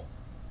small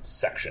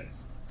section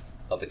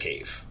of the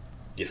cave.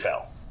 You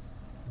fell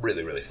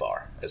really, really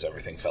far as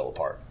everything fell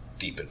apart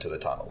deep into the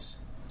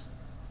tunnels.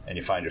 And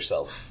you find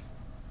yourself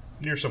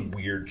near some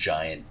weird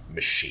giant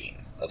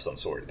machine of some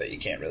sort that you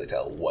can't really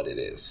tell what it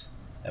is.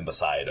 And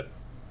beside a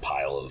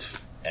pile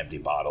of empty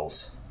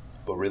bottles,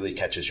 what really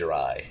catches your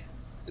eye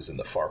is in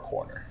the far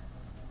corner.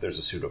 There's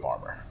a suit of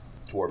armor,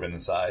 dwarven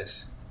in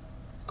size,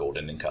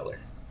 golden in color,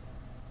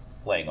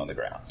 laying on the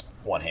ground.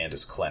 One hand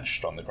is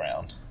clenched on the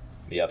ground.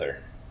 The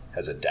other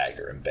has a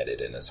dagger embedded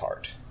in his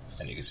heart,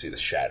 and you can see the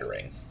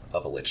shattering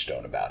of a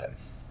lichstone about him.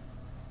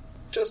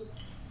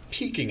 Just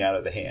peeking out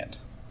of the hand,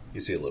 you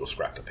see a little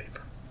scrap of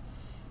paper.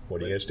 What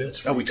do you guys do?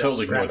 Oh, we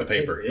totally ignore the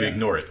paper. We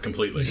ignore it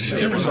completely.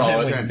 We never saw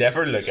it.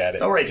 Never look at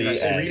it. Oh, right. Did The I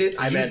say end. read it?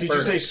 I meant Did you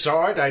burn say it.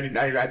 saw it?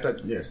 I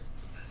thought, yeah.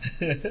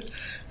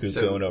 Who's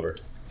going over?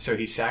 So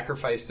he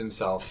sacrificed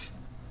himself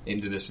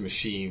into this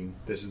machine.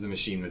 This is the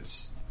machine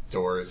that's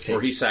Or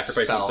he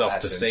sacrificed himself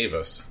to save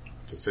us.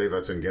 To save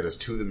us and get us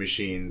to the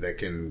machine that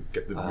can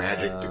get the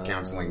magic to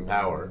counseling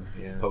power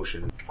yeah.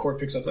 potion. Cord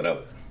picks up the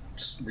note.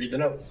 Just read the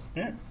note.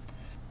 Yeah.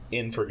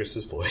 In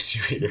Fergus's voice,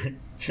 you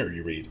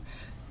read.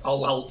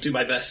 I'll do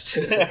my best.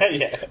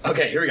 Yeah.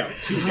 Okay, here we go.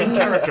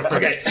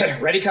 Okay,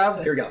 ready,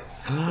 Cobb? Here we go.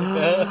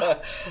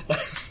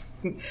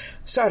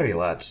 Sorry,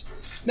 lads.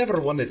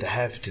 Never wanted to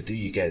have to do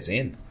you guys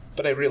in,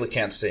 but I really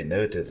can't say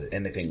no to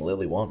anything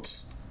Lily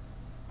wants.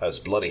 I was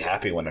bloody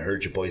happy when I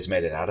heard you boys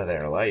made it out of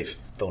there alive,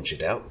 don't you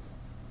doubt?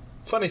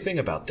 Funny thing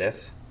about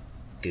death,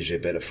 gives you a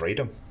bit of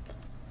freedom.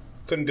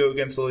 Couldn't go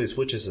against Lily's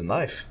wishes in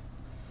life,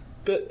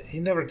 but he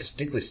never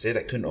distinctly said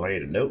I couldn't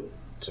write a note,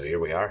 so here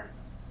we are.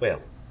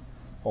 Well,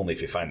 only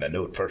if you find that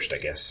note first, I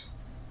guess.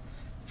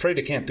 Afraid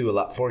I can't do a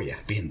lot for you,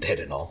 being dead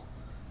and all.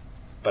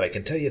 But I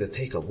can tell you to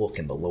take a look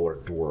in the lower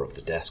door of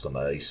the desk on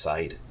the east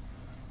side.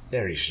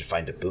 There you should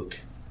find a book,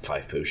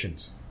 5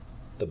 potions.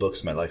 The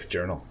book's my life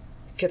journal.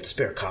 Kept a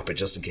spare copy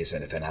just in case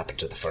anything happened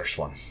to the first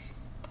one.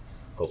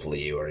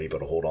 Hopefully you were able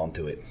to hold on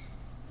to it.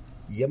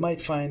 You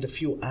might find a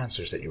few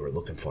answers that you were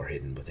looking for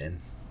hidden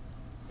within.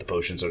 The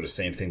potions are the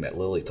same thing that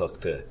Lily took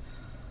to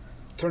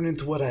turn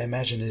into what I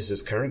imagine is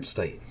his current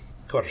state.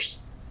 Of course,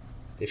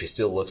 if he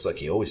still looks like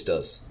he always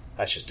does,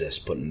 I should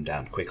just put him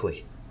down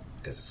quickly,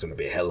 because it's going to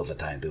be a hell of a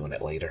time doing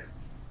it later.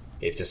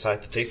 If you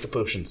decide to take the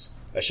potions,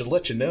 I should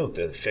let you know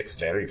the effects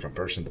vary from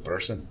person to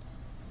person,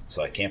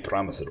 so I can't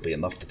promise it'll be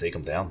enough to take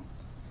him down.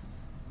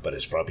 But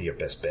it's probably your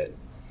best bet.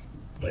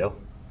 Well,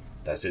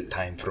 that's it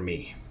time for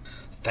me.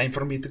 It's time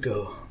for me to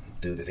go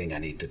do the thing I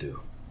need to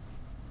do.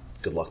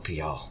 Good luck to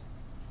y'all.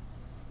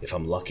 If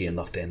I'm lucky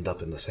enough to end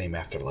up in the same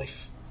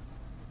afterlife,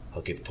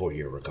 I'll give Tor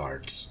your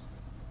regards.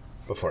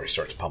 Before he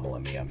starts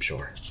pummeling me, I'm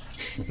sure.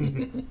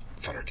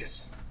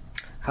 Fergus.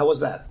 How was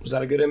that? Was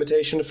that a good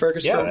imitation of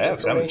Fergus? Yeah, from- that from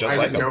sounded me? just I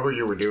like didn't know him. who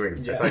you were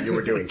doing. I thought you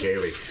were doing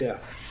Kaylee. Yeah.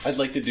 I'd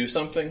like to do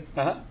something.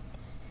 Uh-huh.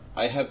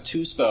 I have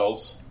 2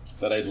 spells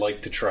that I'd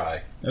like to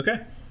try.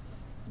 Okay.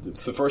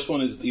 The first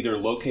one is either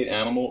locate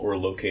animal or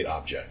locate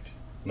object.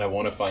 And I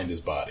want to find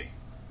his body.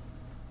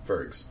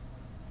 Fergs.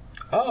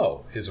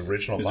 Oh, his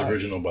original His body.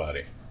 original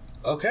body.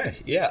 Okay,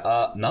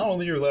 yeah. Not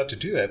only are you allowed to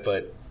do that,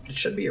 but It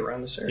should be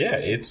around this area. yeah,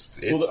 it's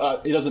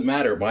Well, it doesn't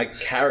matter. My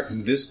character,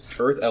 this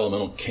Earth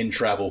elemental can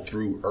travel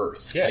through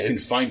Earth. Yeah, I can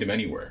it's- find him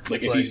anywhere. Like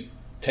it's if like- he's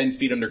 10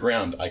 feet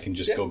underground, I can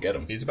just go get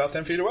him. he's about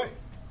 10 feet away.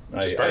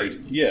 I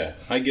buried.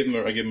 give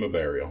him a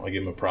burial. I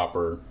give him a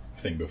proper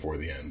thing before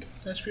the end.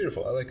 That's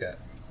beautiful. I like that.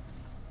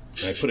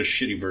 And I put a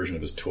shitty version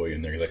of his toy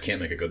in there because I can't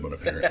make a good one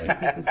apparently.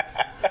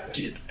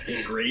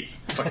 You're great.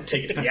 Fucking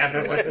take it to the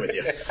afterlife with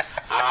you.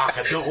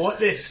 I don't want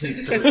this. It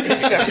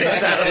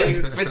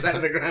fits out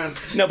of the ground.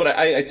 No, but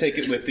I take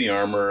it with the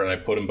armor and I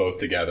put them both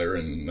together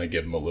and I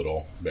give him a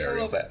little I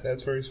burial. love that.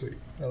 That's very sweet.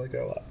 I like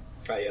that a lot.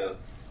 I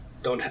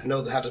don't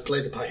know how to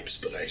play the pipes,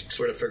 but I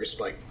swear to Fergus,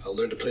 like, I'll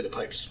learn to play the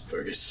pipes,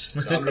 Fergus,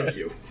 in honor of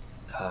you.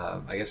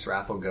 I guess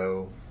Wrath will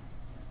go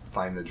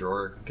find the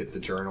drawer, get the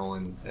journal,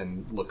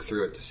 and look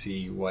through it to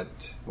see what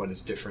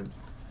is different.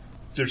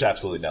 There's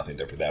absolutely nothing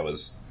different. That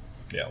was,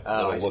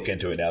 I we'll look see.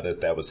 into it now.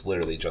 That was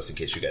literally just in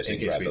case you guys In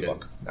didn't case grab we the did.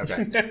 book.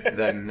 Okay.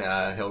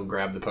 Then he'll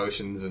grab the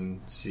potions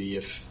and see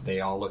if they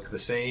all look the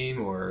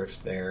same or if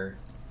there's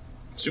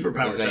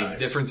Superpower any time.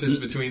 differences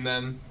between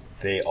them.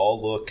 They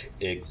all look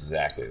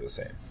exactly the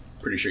same.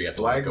 Pretty sure you have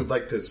to Blag like would him.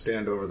 like to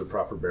stand over the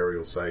proper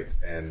burial site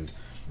and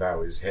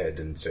bow his head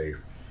and say,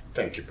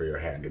 "Thank you for your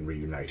hand in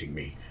reuniting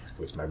me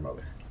with my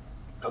mother."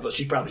 Although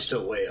she's probably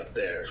still way up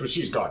there. So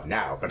she's gone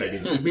now, but I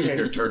didn't. We made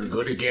her turn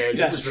good again.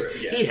 That's He was-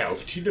 true, yeah. He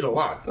helped. He did a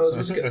lot. Oh, it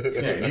was good.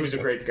 Yeah, and he was a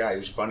great guy. He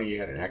was funny. He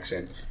had an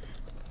accent.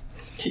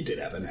 He did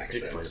have an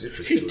accent. It was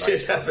He did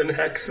delightful. have an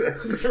accent.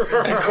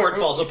 And Court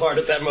falls apart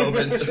at that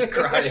moment, starts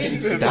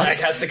crying. Zach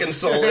has to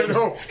console him.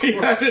 No. He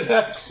had an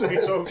accent.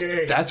 It's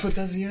okay. That's what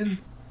does the end?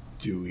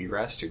 Do we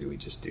rest or do we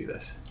just do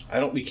this?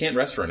 We can't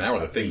rest for an hour.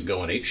 The thing's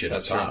going apeshit up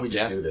That's right. top. We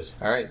just do this.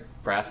 All right.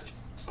 Wrath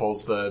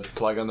pulls the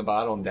plug on the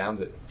bottle and downs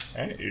it.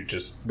 All right, you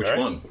just Which all right.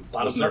 one?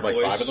 Bottoms Wasn't there up, like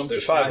boys. 5 of them?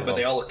 There's Five five, of but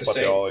them, they all look the but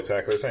same. they're all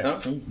exactly the same. No?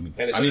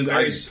 it's I mean, a I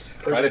very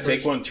try to take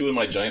person. 1, 2 in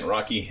my giant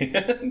rocky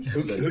hand.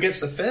 Who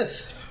gets the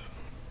fifth?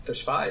 There's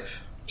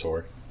 5.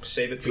 Tor.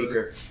 Save it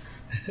for...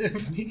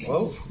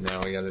 Whoa. Now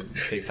we got to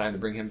take time to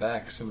bring him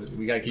back. So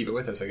we got to keep it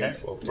with us, I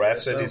guess. Well, Raph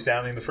said he's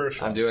downing the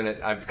first one. I'm doing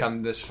it. I've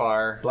come this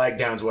far. Blag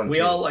downs one. We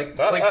too. all, like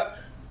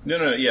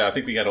No, yeah, I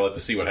think we got to let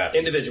see what happens.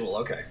 individual.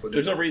 Okay. We'll do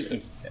There's no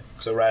reason.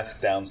 So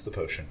Wrath downs the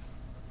potion.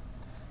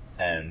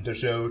 And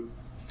there's no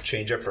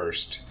change at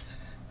first,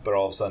 but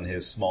all of a sudden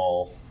his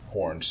small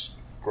horns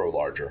grow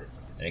larger,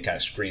 and he kind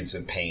of screams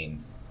in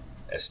pain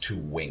as 2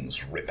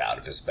 wings rip out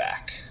of his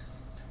back.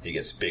 He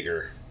gets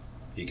bigger,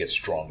 he gets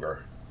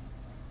stronger.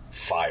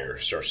 Fire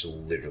starts to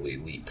literally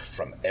leap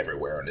from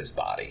everywhere in his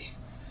body.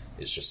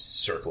 It's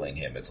just circling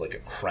him. It's like a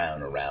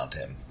crown around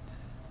him.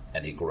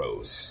 And he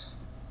grows,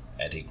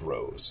 and he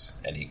grows,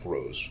 and he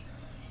grows,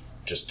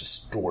 just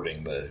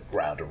distorting the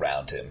ground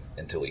around him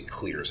until he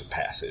clears a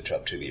passage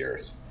up to the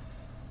earth.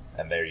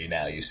 And there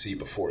you see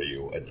before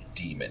you a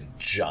demon,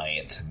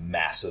 giant,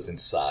 massive in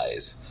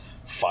size,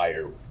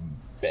 fire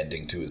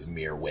bending to his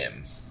mere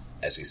whim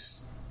as he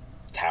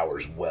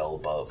towers well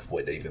above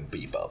what even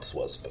Bebubs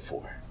was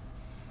before.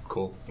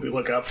 Cool. We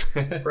look up.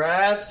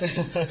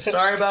 Wrath,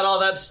 sorry about all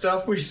that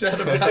stuff we said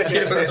about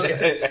you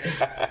earlier.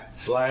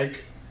 Blag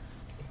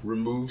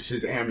removes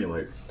his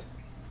amulet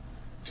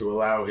to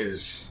allow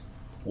his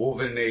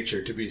woven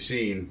nature to be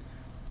seen,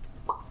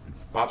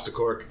 pops the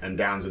cork, and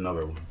downs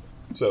another one.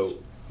 So,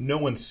 no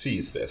one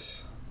sees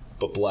this,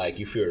 but Blag,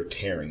 you feel her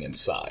tearing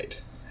inside,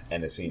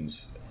 and it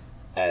seems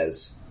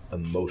as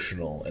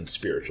emotional and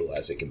spiritual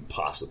as it can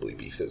possibly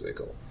be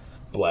physical.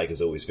 Blag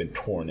has always been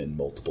torn in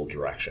multiple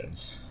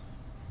directions.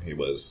 He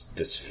was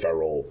this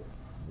feral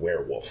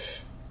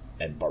werewolf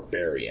and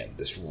barbarian,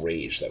 this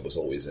rage that was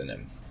always in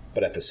him.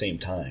 But at the same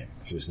time,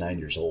 he was 9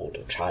 years old,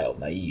 a child,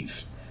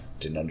 naive,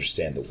 didn't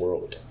understand the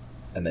world.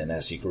 And then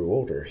as he grew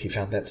older, he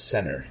found that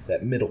center,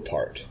 that middle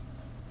part,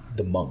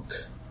 the monk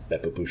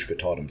that Babushka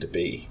taught him to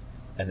be,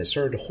 and it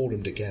started to hold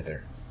him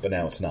together. but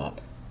now it's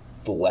not.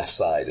 The left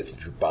side of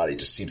your body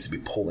just seems to be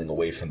pulling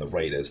away from the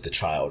right as the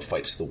child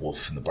fights the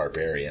wolf and the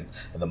barbarian,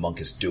 and the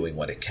monk is doing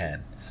what it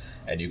can.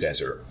 And you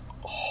guys are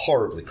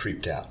horribly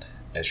creeped out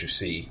as you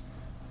see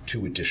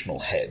 2 additional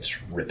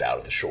heads rip out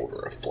of the shoulder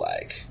of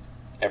Blag.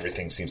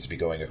 Everything seems to be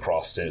going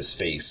across in his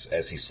face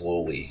as he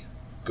slowly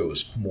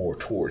goes more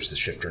towards the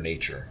shifter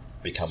nature,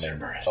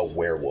 becoming a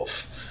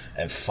werewolf,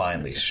 and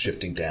finally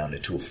shifting down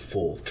into a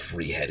full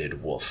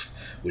 3-headed wolf,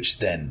 which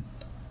then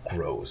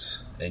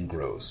grows and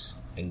grows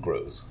and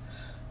grows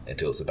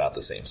until it's about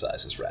the same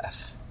size as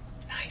Wrath.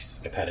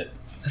 Nice. I pet it.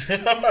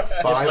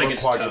 Bi like or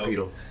its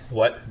quadrupedal?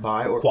 What?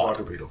 Bi or Quad.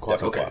 quadrupedal?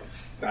 Definitely Okay.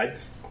 quad.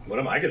 What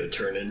am I going to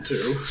turn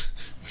into?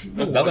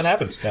 Nothing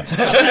happens. No.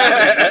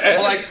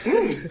 I'm like,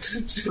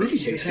 spooky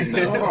tasting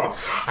though.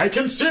 Oh, I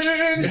can sing!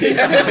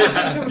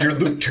 Your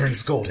loot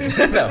turns golden.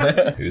 No.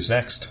 Who's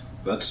next?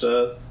 That's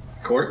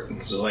Court.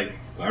 This is like,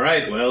 all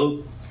right,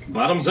 well,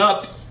 bottoms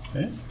up.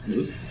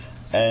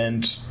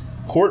 And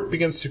Court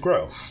begins to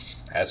grow,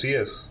 as he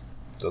is.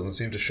 Doesn't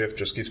seem to shift,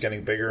 just keeps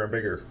getting bigger and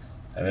bigger,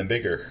 and then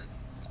bigger,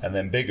 and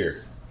then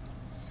bigger,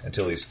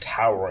 until he's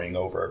towering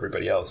over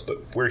everybody else.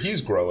 But where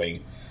he's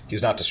growing,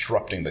 he's not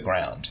disrupting the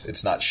ground.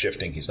 It's not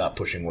shifting, he's not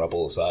pushing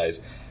rubble aside.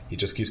 He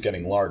just keeps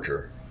getting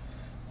larger,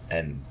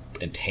 and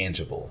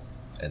intangible,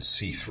 and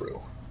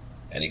see-through.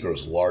 And he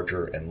grows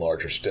larger and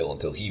larger still,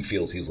 until he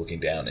feels he's looking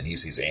down, and he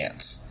sees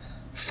ants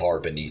far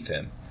beneath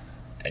him.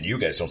 And you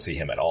guys don't see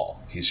him at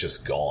all. He's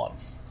just gone.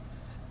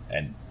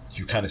 And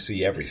you kind of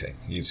see everything.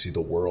 You see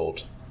the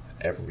world,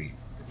 every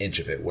inch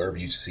of it, wherever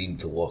you seem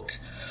to look,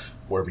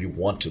 wherever you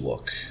want to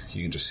look.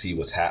 You can just see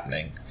what's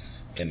happening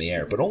in the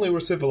air. But only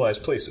with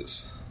civilized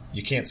places.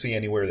 You can't see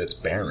anywhere that's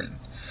barren.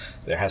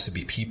 There has to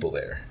be people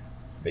there,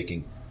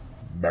 making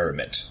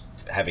merriment,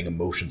 having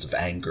emotions of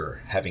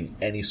anger, having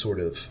any sort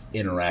of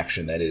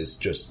interaction that is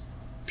just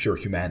pure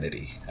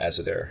humanity, as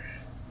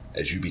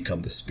you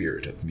become the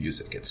spirit of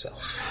music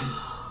itself.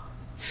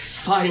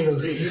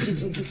 Finally.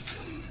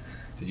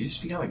 Did you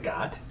just become a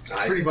god?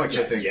 Pretty much,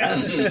 I think.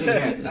 Yes,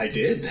 I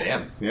did.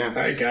 Damn. Yeah. All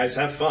right, guys,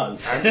 have fun.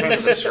 I'm kind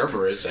of a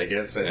Cerberus, I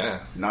guess. It's Yeah.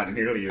 not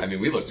nearly as... I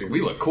mean, we look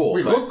cool.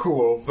 we but look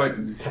cool, but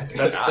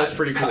that's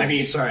pretty cool. I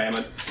mean, sorry, I'm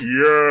a...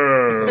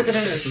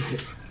 Yes!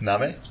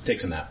 Name?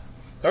 Takes a nap.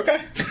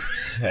 Okay.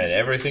 And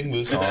everything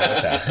moves on with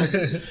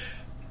that.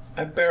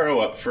 I barrow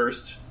up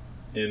first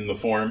in the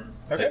form.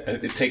 Okay.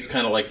 It takes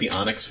kind of like the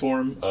Onyx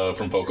form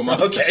from Pokemon.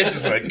 Okay, it's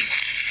just like...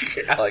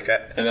 I like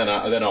that. And then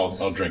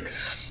I'll drink.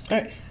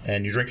 Alright.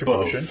 And you drink your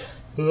Both.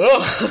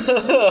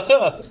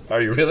 potion.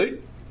 Are you really?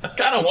 I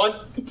kind of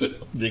want to.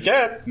 You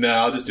can. No,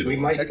 I'll just do We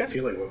the might Okay.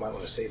 feel like we might want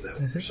to save that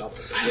one for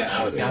something. But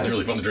yeah, It sounds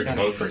really fun to drink them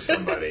Gotta both. for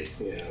somebody.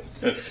 yeah.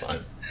 That's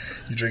fine.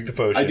 You drink the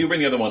potion. I do bring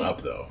the other one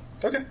up, though.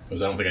 Okay.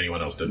 Because I don't think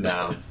anyone else did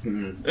No.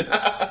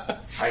 I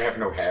have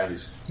no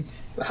hands.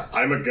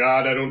 I'm a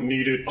god, I don't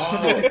need it.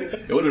 Oh,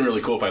 it would have been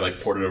really cool if I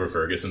poured it over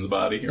Ferguson's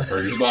body or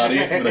Fergus's body.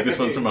 Like, this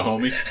one's from a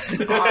homie.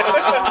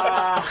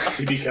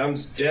 He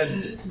becomes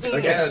dead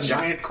again.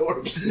 Giant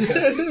corpse.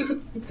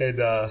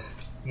 And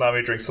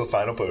Nami drinks the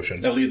final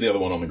potion. I'll leave the other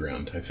one on the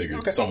ground. I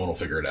figured someone will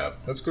figure it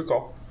out. That's a good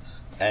call.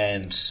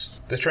 And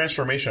the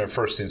transformation at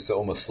first seems to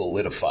almost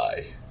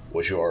solidify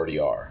what you already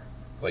are.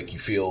 Like, you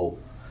feel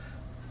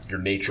your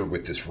nature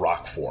with this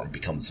rock form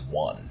becomes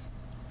one.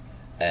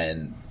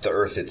 And the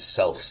earth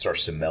itself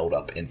starts to meld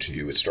up into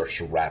you. It starts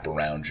to wrap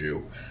around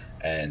you.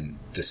 And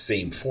the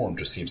same form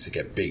just seems to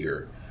get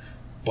bigger.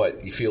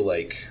 But you feel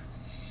like,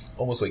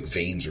 almost like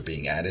veins are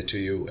being added to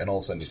you. And all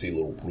of a sudden you see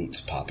little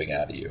roots popping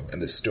out of you. And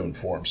this stone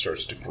form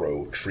starts to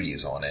grow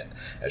trees on it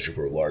as you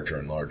grow larger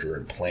and larger.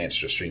 And plants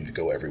just seem to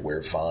go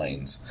everywhere,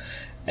 vines.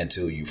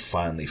 Until you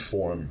finally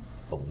form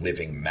a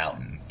living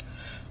mountain.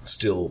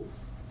 Still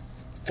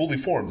fully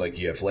formed, like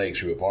you have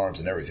legs, you have arms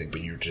and everything,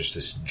 but you're just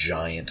this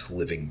giant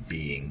living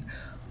being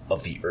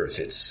of the earth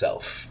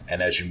itself.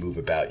 And as you move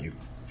about, you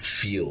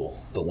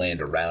feel the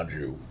land around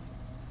you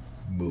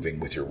moving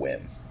with your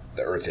whim.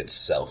 The earth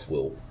itself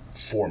will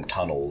form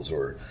tunnels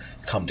or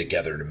come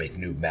together to make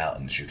new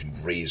mountains. You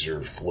can raise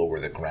or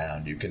lower the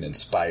ground. You can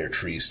inspire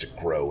trees to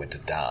grow and to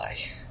die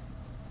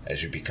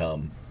as you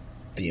become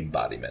the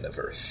embodiment of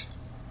earth.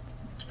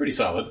 It's pretty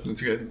solid.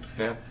 That's good.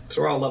 Yeah.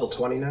 So we're all level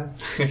 20 now?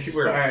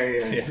 We're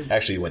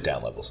Actually, you went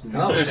down levels.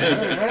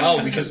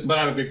 Oh, but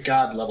I'm a big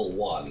god level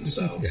 1,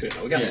 so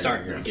we got to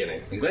start at the beginning.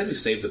 I'm glad you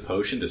saved the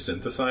potion to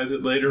synthesize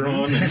it later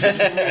on.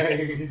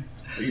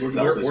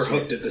 We're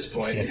hooked at this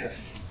point. Yeah.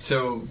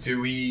 So,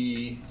 do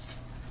we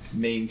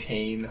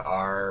maintain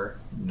our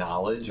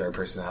knowledge, our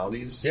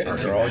personalities? Yeah, Our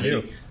they're all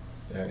you.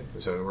 All right.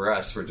 So we're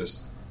us. We're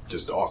just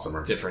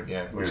awesomer. different.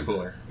 Yeah, much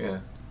cooler. Yeah,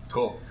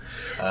 cool.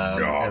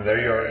 And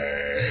there you are.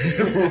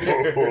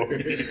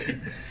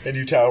 And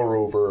you tower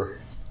over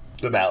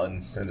the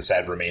mountain and the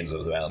sad remains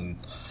of the mountain.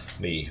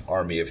 The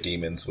army of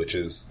demons, which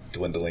is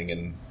dwindling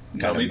and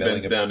kind Nami of milling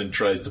bends down and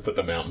tries to put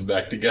the mountain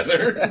back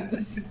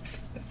together.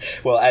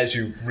 Well, as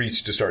you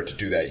reach to start to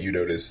do that, you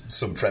notice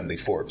some friendly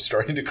forms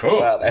starting to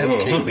crawl out as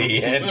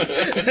Kaylee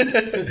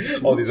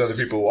and all these other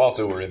people who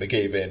also were in the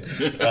cave in.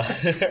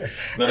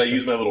 Then I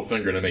use my little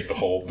finger to make the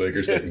hole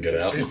bigger so they can get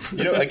out.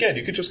 Again,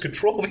 you could just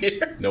control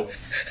the air. Nope.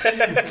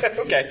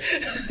 Okay.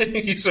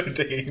 You start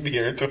taking the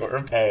air toward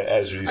him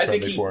as these I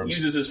think friendly he forms.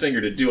 uses his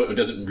finger to do it and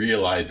doesn't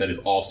realize that is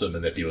also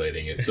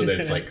manipulating it so that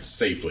it's like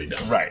safely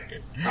done. Right.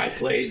 I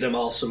played them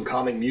all some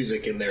calming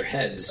music in their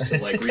heads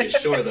to like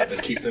reassure them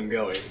and keep them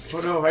going. Oh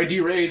no, I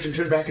deraged and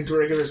turned back into a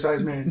regular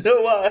sized man.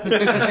 No,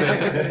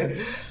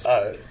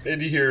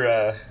 and you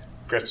hear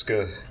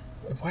Gretzka.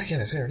 Why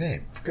can't I say her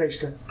name?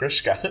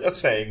 Grishka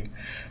saying,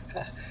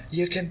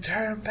 "You can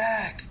turn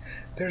back.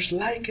 There's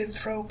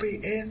lycanthropy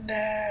in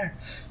there."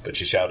 But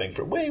she's shouting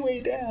from way,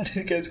 way down.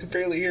 You guys can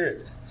barely hear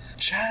it.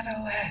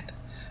 Channel it.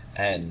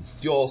 And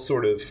you all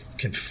sort of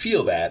can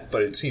feel that,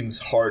 but it seems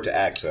hard to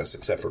access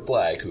except for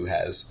Blag, who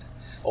has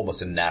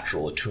almost a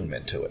natural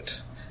attunement to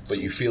it. But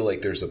you feel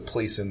like there's a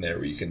place in there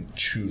where you can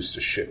choose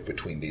to shift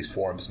between these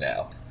forms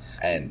now.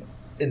 And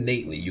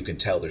innately, you can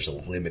tell there's a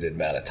limited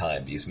amount of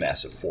time these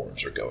massive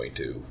forms are going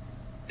to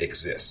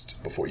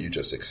exist before you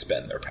just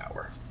expend their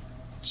power.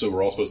 So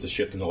we're all supposed to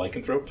shift into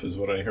lycanthrope, is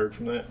what I heard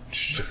from that?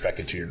 Shift back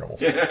into your normal.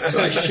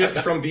 So I shift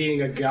from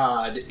being a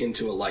god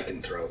into a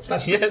lycanthrope.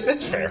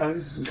 That's fair.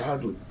 I'm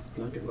godly.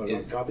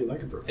 Godly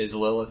lycanthrope. Is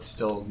Lilith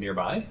still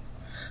nearby?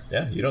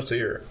 Yeah, you don't see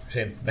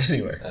him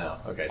anywhere.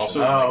 Oh, okay.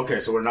 Also- Okay,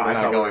 so we're not We're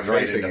not going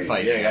right into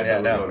fight.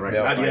 no.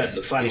 Not yet.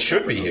 The final He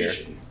should be here.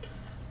 confrontation.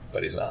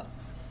 But he's not.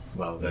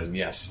 Well, then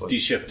yes. let's-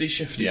 D-shift.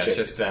 Yeah,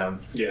 shift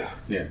down. Yeah.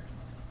 Yeah.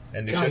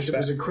 And he Guys, shifts it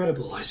was back.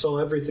 incredible. I saw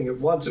everything at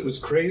once. It was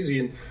crazy,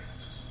 and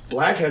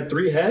Black had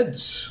 3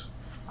 heads.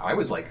 I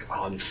was like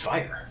on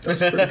fire.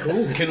 Pretty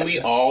cool. Can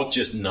we all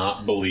just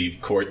not believe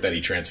Court that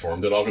he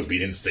transformed at all because we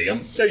didn't see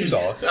him? No, you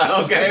saw it.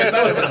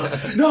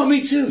 Okay. No,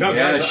 me too. No,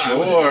 yeah, guys,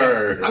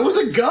 sure. I was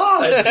a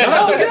god.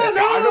 Oh,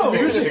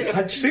 yeah,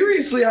 no.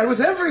 Seriously, I was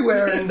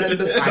everywhere, and then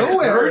the I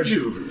nowhere. heard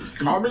you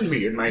calming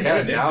me in my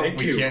head. Now Thank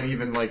we you. can't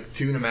even like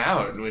tune him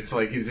out. It's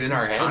like he's in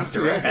our hands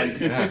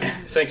directly.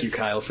 Thank you,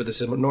 Kyle, for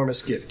this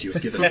enormous gift you've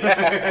given me.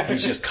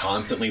 He's just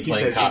constantly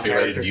playing says in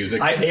copyrighted character.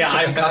 music.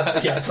 I'm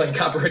constantly playing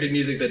copyrighted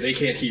music that they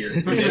can't hear,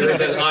 that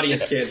the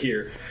audience can't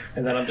hear,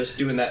 and then I'm just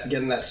doing that,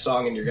 getting that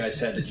song in your guys'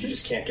 head that you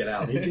just can't get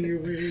out.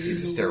 You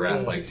just stare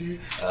around like,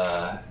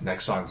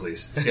 next song,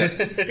 please. Skip.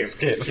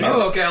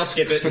 Oh, okay, I'll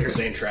skip it.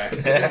 Same track.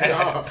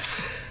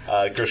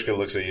 Grishka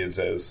looks at you and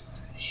says,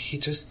 he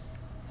just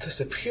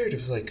disappeared. It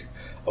was like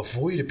a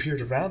void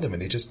appeared around him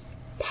and he just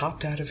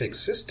popped out of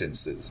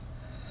existence.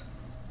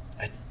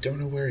 I don't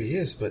know where he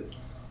is, but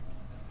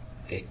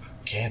it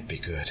can't be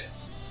good.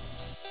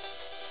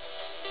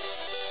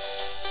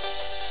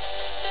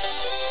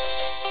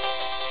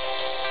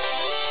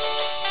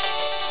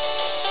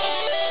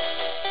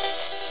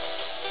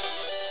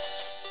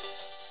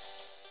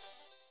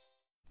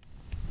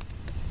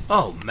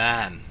 Oh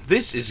man,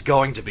 this is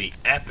going to be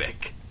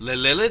epic.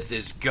 Lilith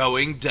is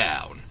going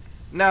down.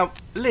 Now,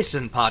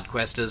 listen,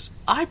 Podquesters,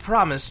 I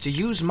promise to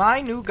use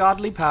my new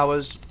godly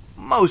powers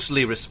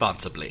mostly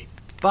responsibly.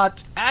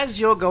 But as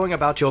you're going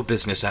about your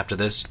business after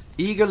this,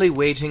 eagerly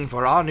waiting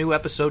for our new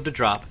episode to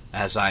drop,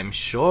 as I'm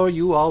sure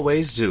you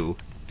always do,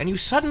 and you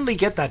suddenly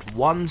get that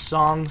one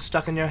song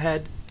stuck in your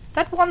head,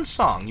 that one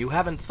song you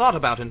haven't thought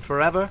about in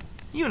forever,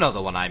 you know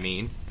the one I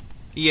mean.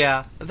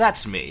 Yeah,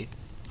 that's me.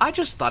 I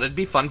just thought it'd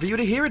be fun for you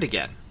to hear it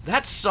again.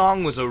 That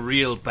song was a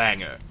real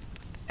banger.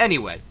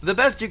 Anyway, the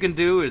best you can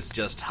do is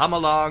just hum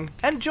along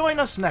and join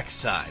us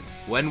next time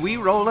when we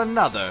roll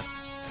another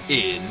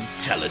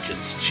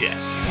intelligence check.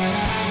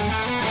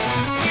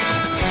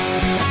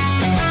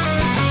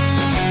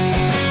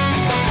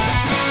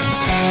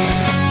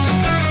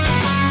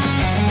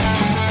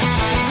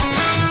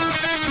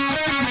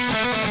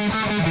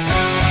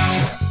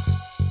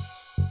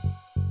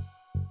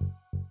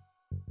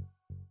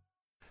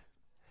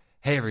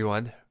 Hey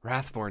everyone,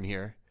 Wrathborn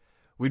here.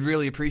 We'd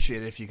really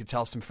appreciate it if you could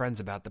tell some friends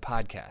about the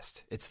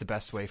podcast. It's the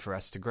best way for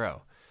us to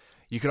grow.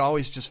 You could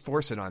always just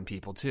force it on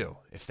people too.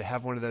 If they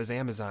have one of those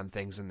Amazon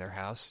things in their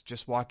house,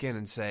 just walk in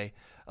and say,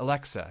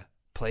 "Alexa,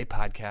 play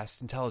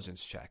Podcast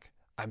Intelligence Check."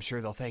 I'm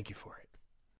sure they'll thank you for it.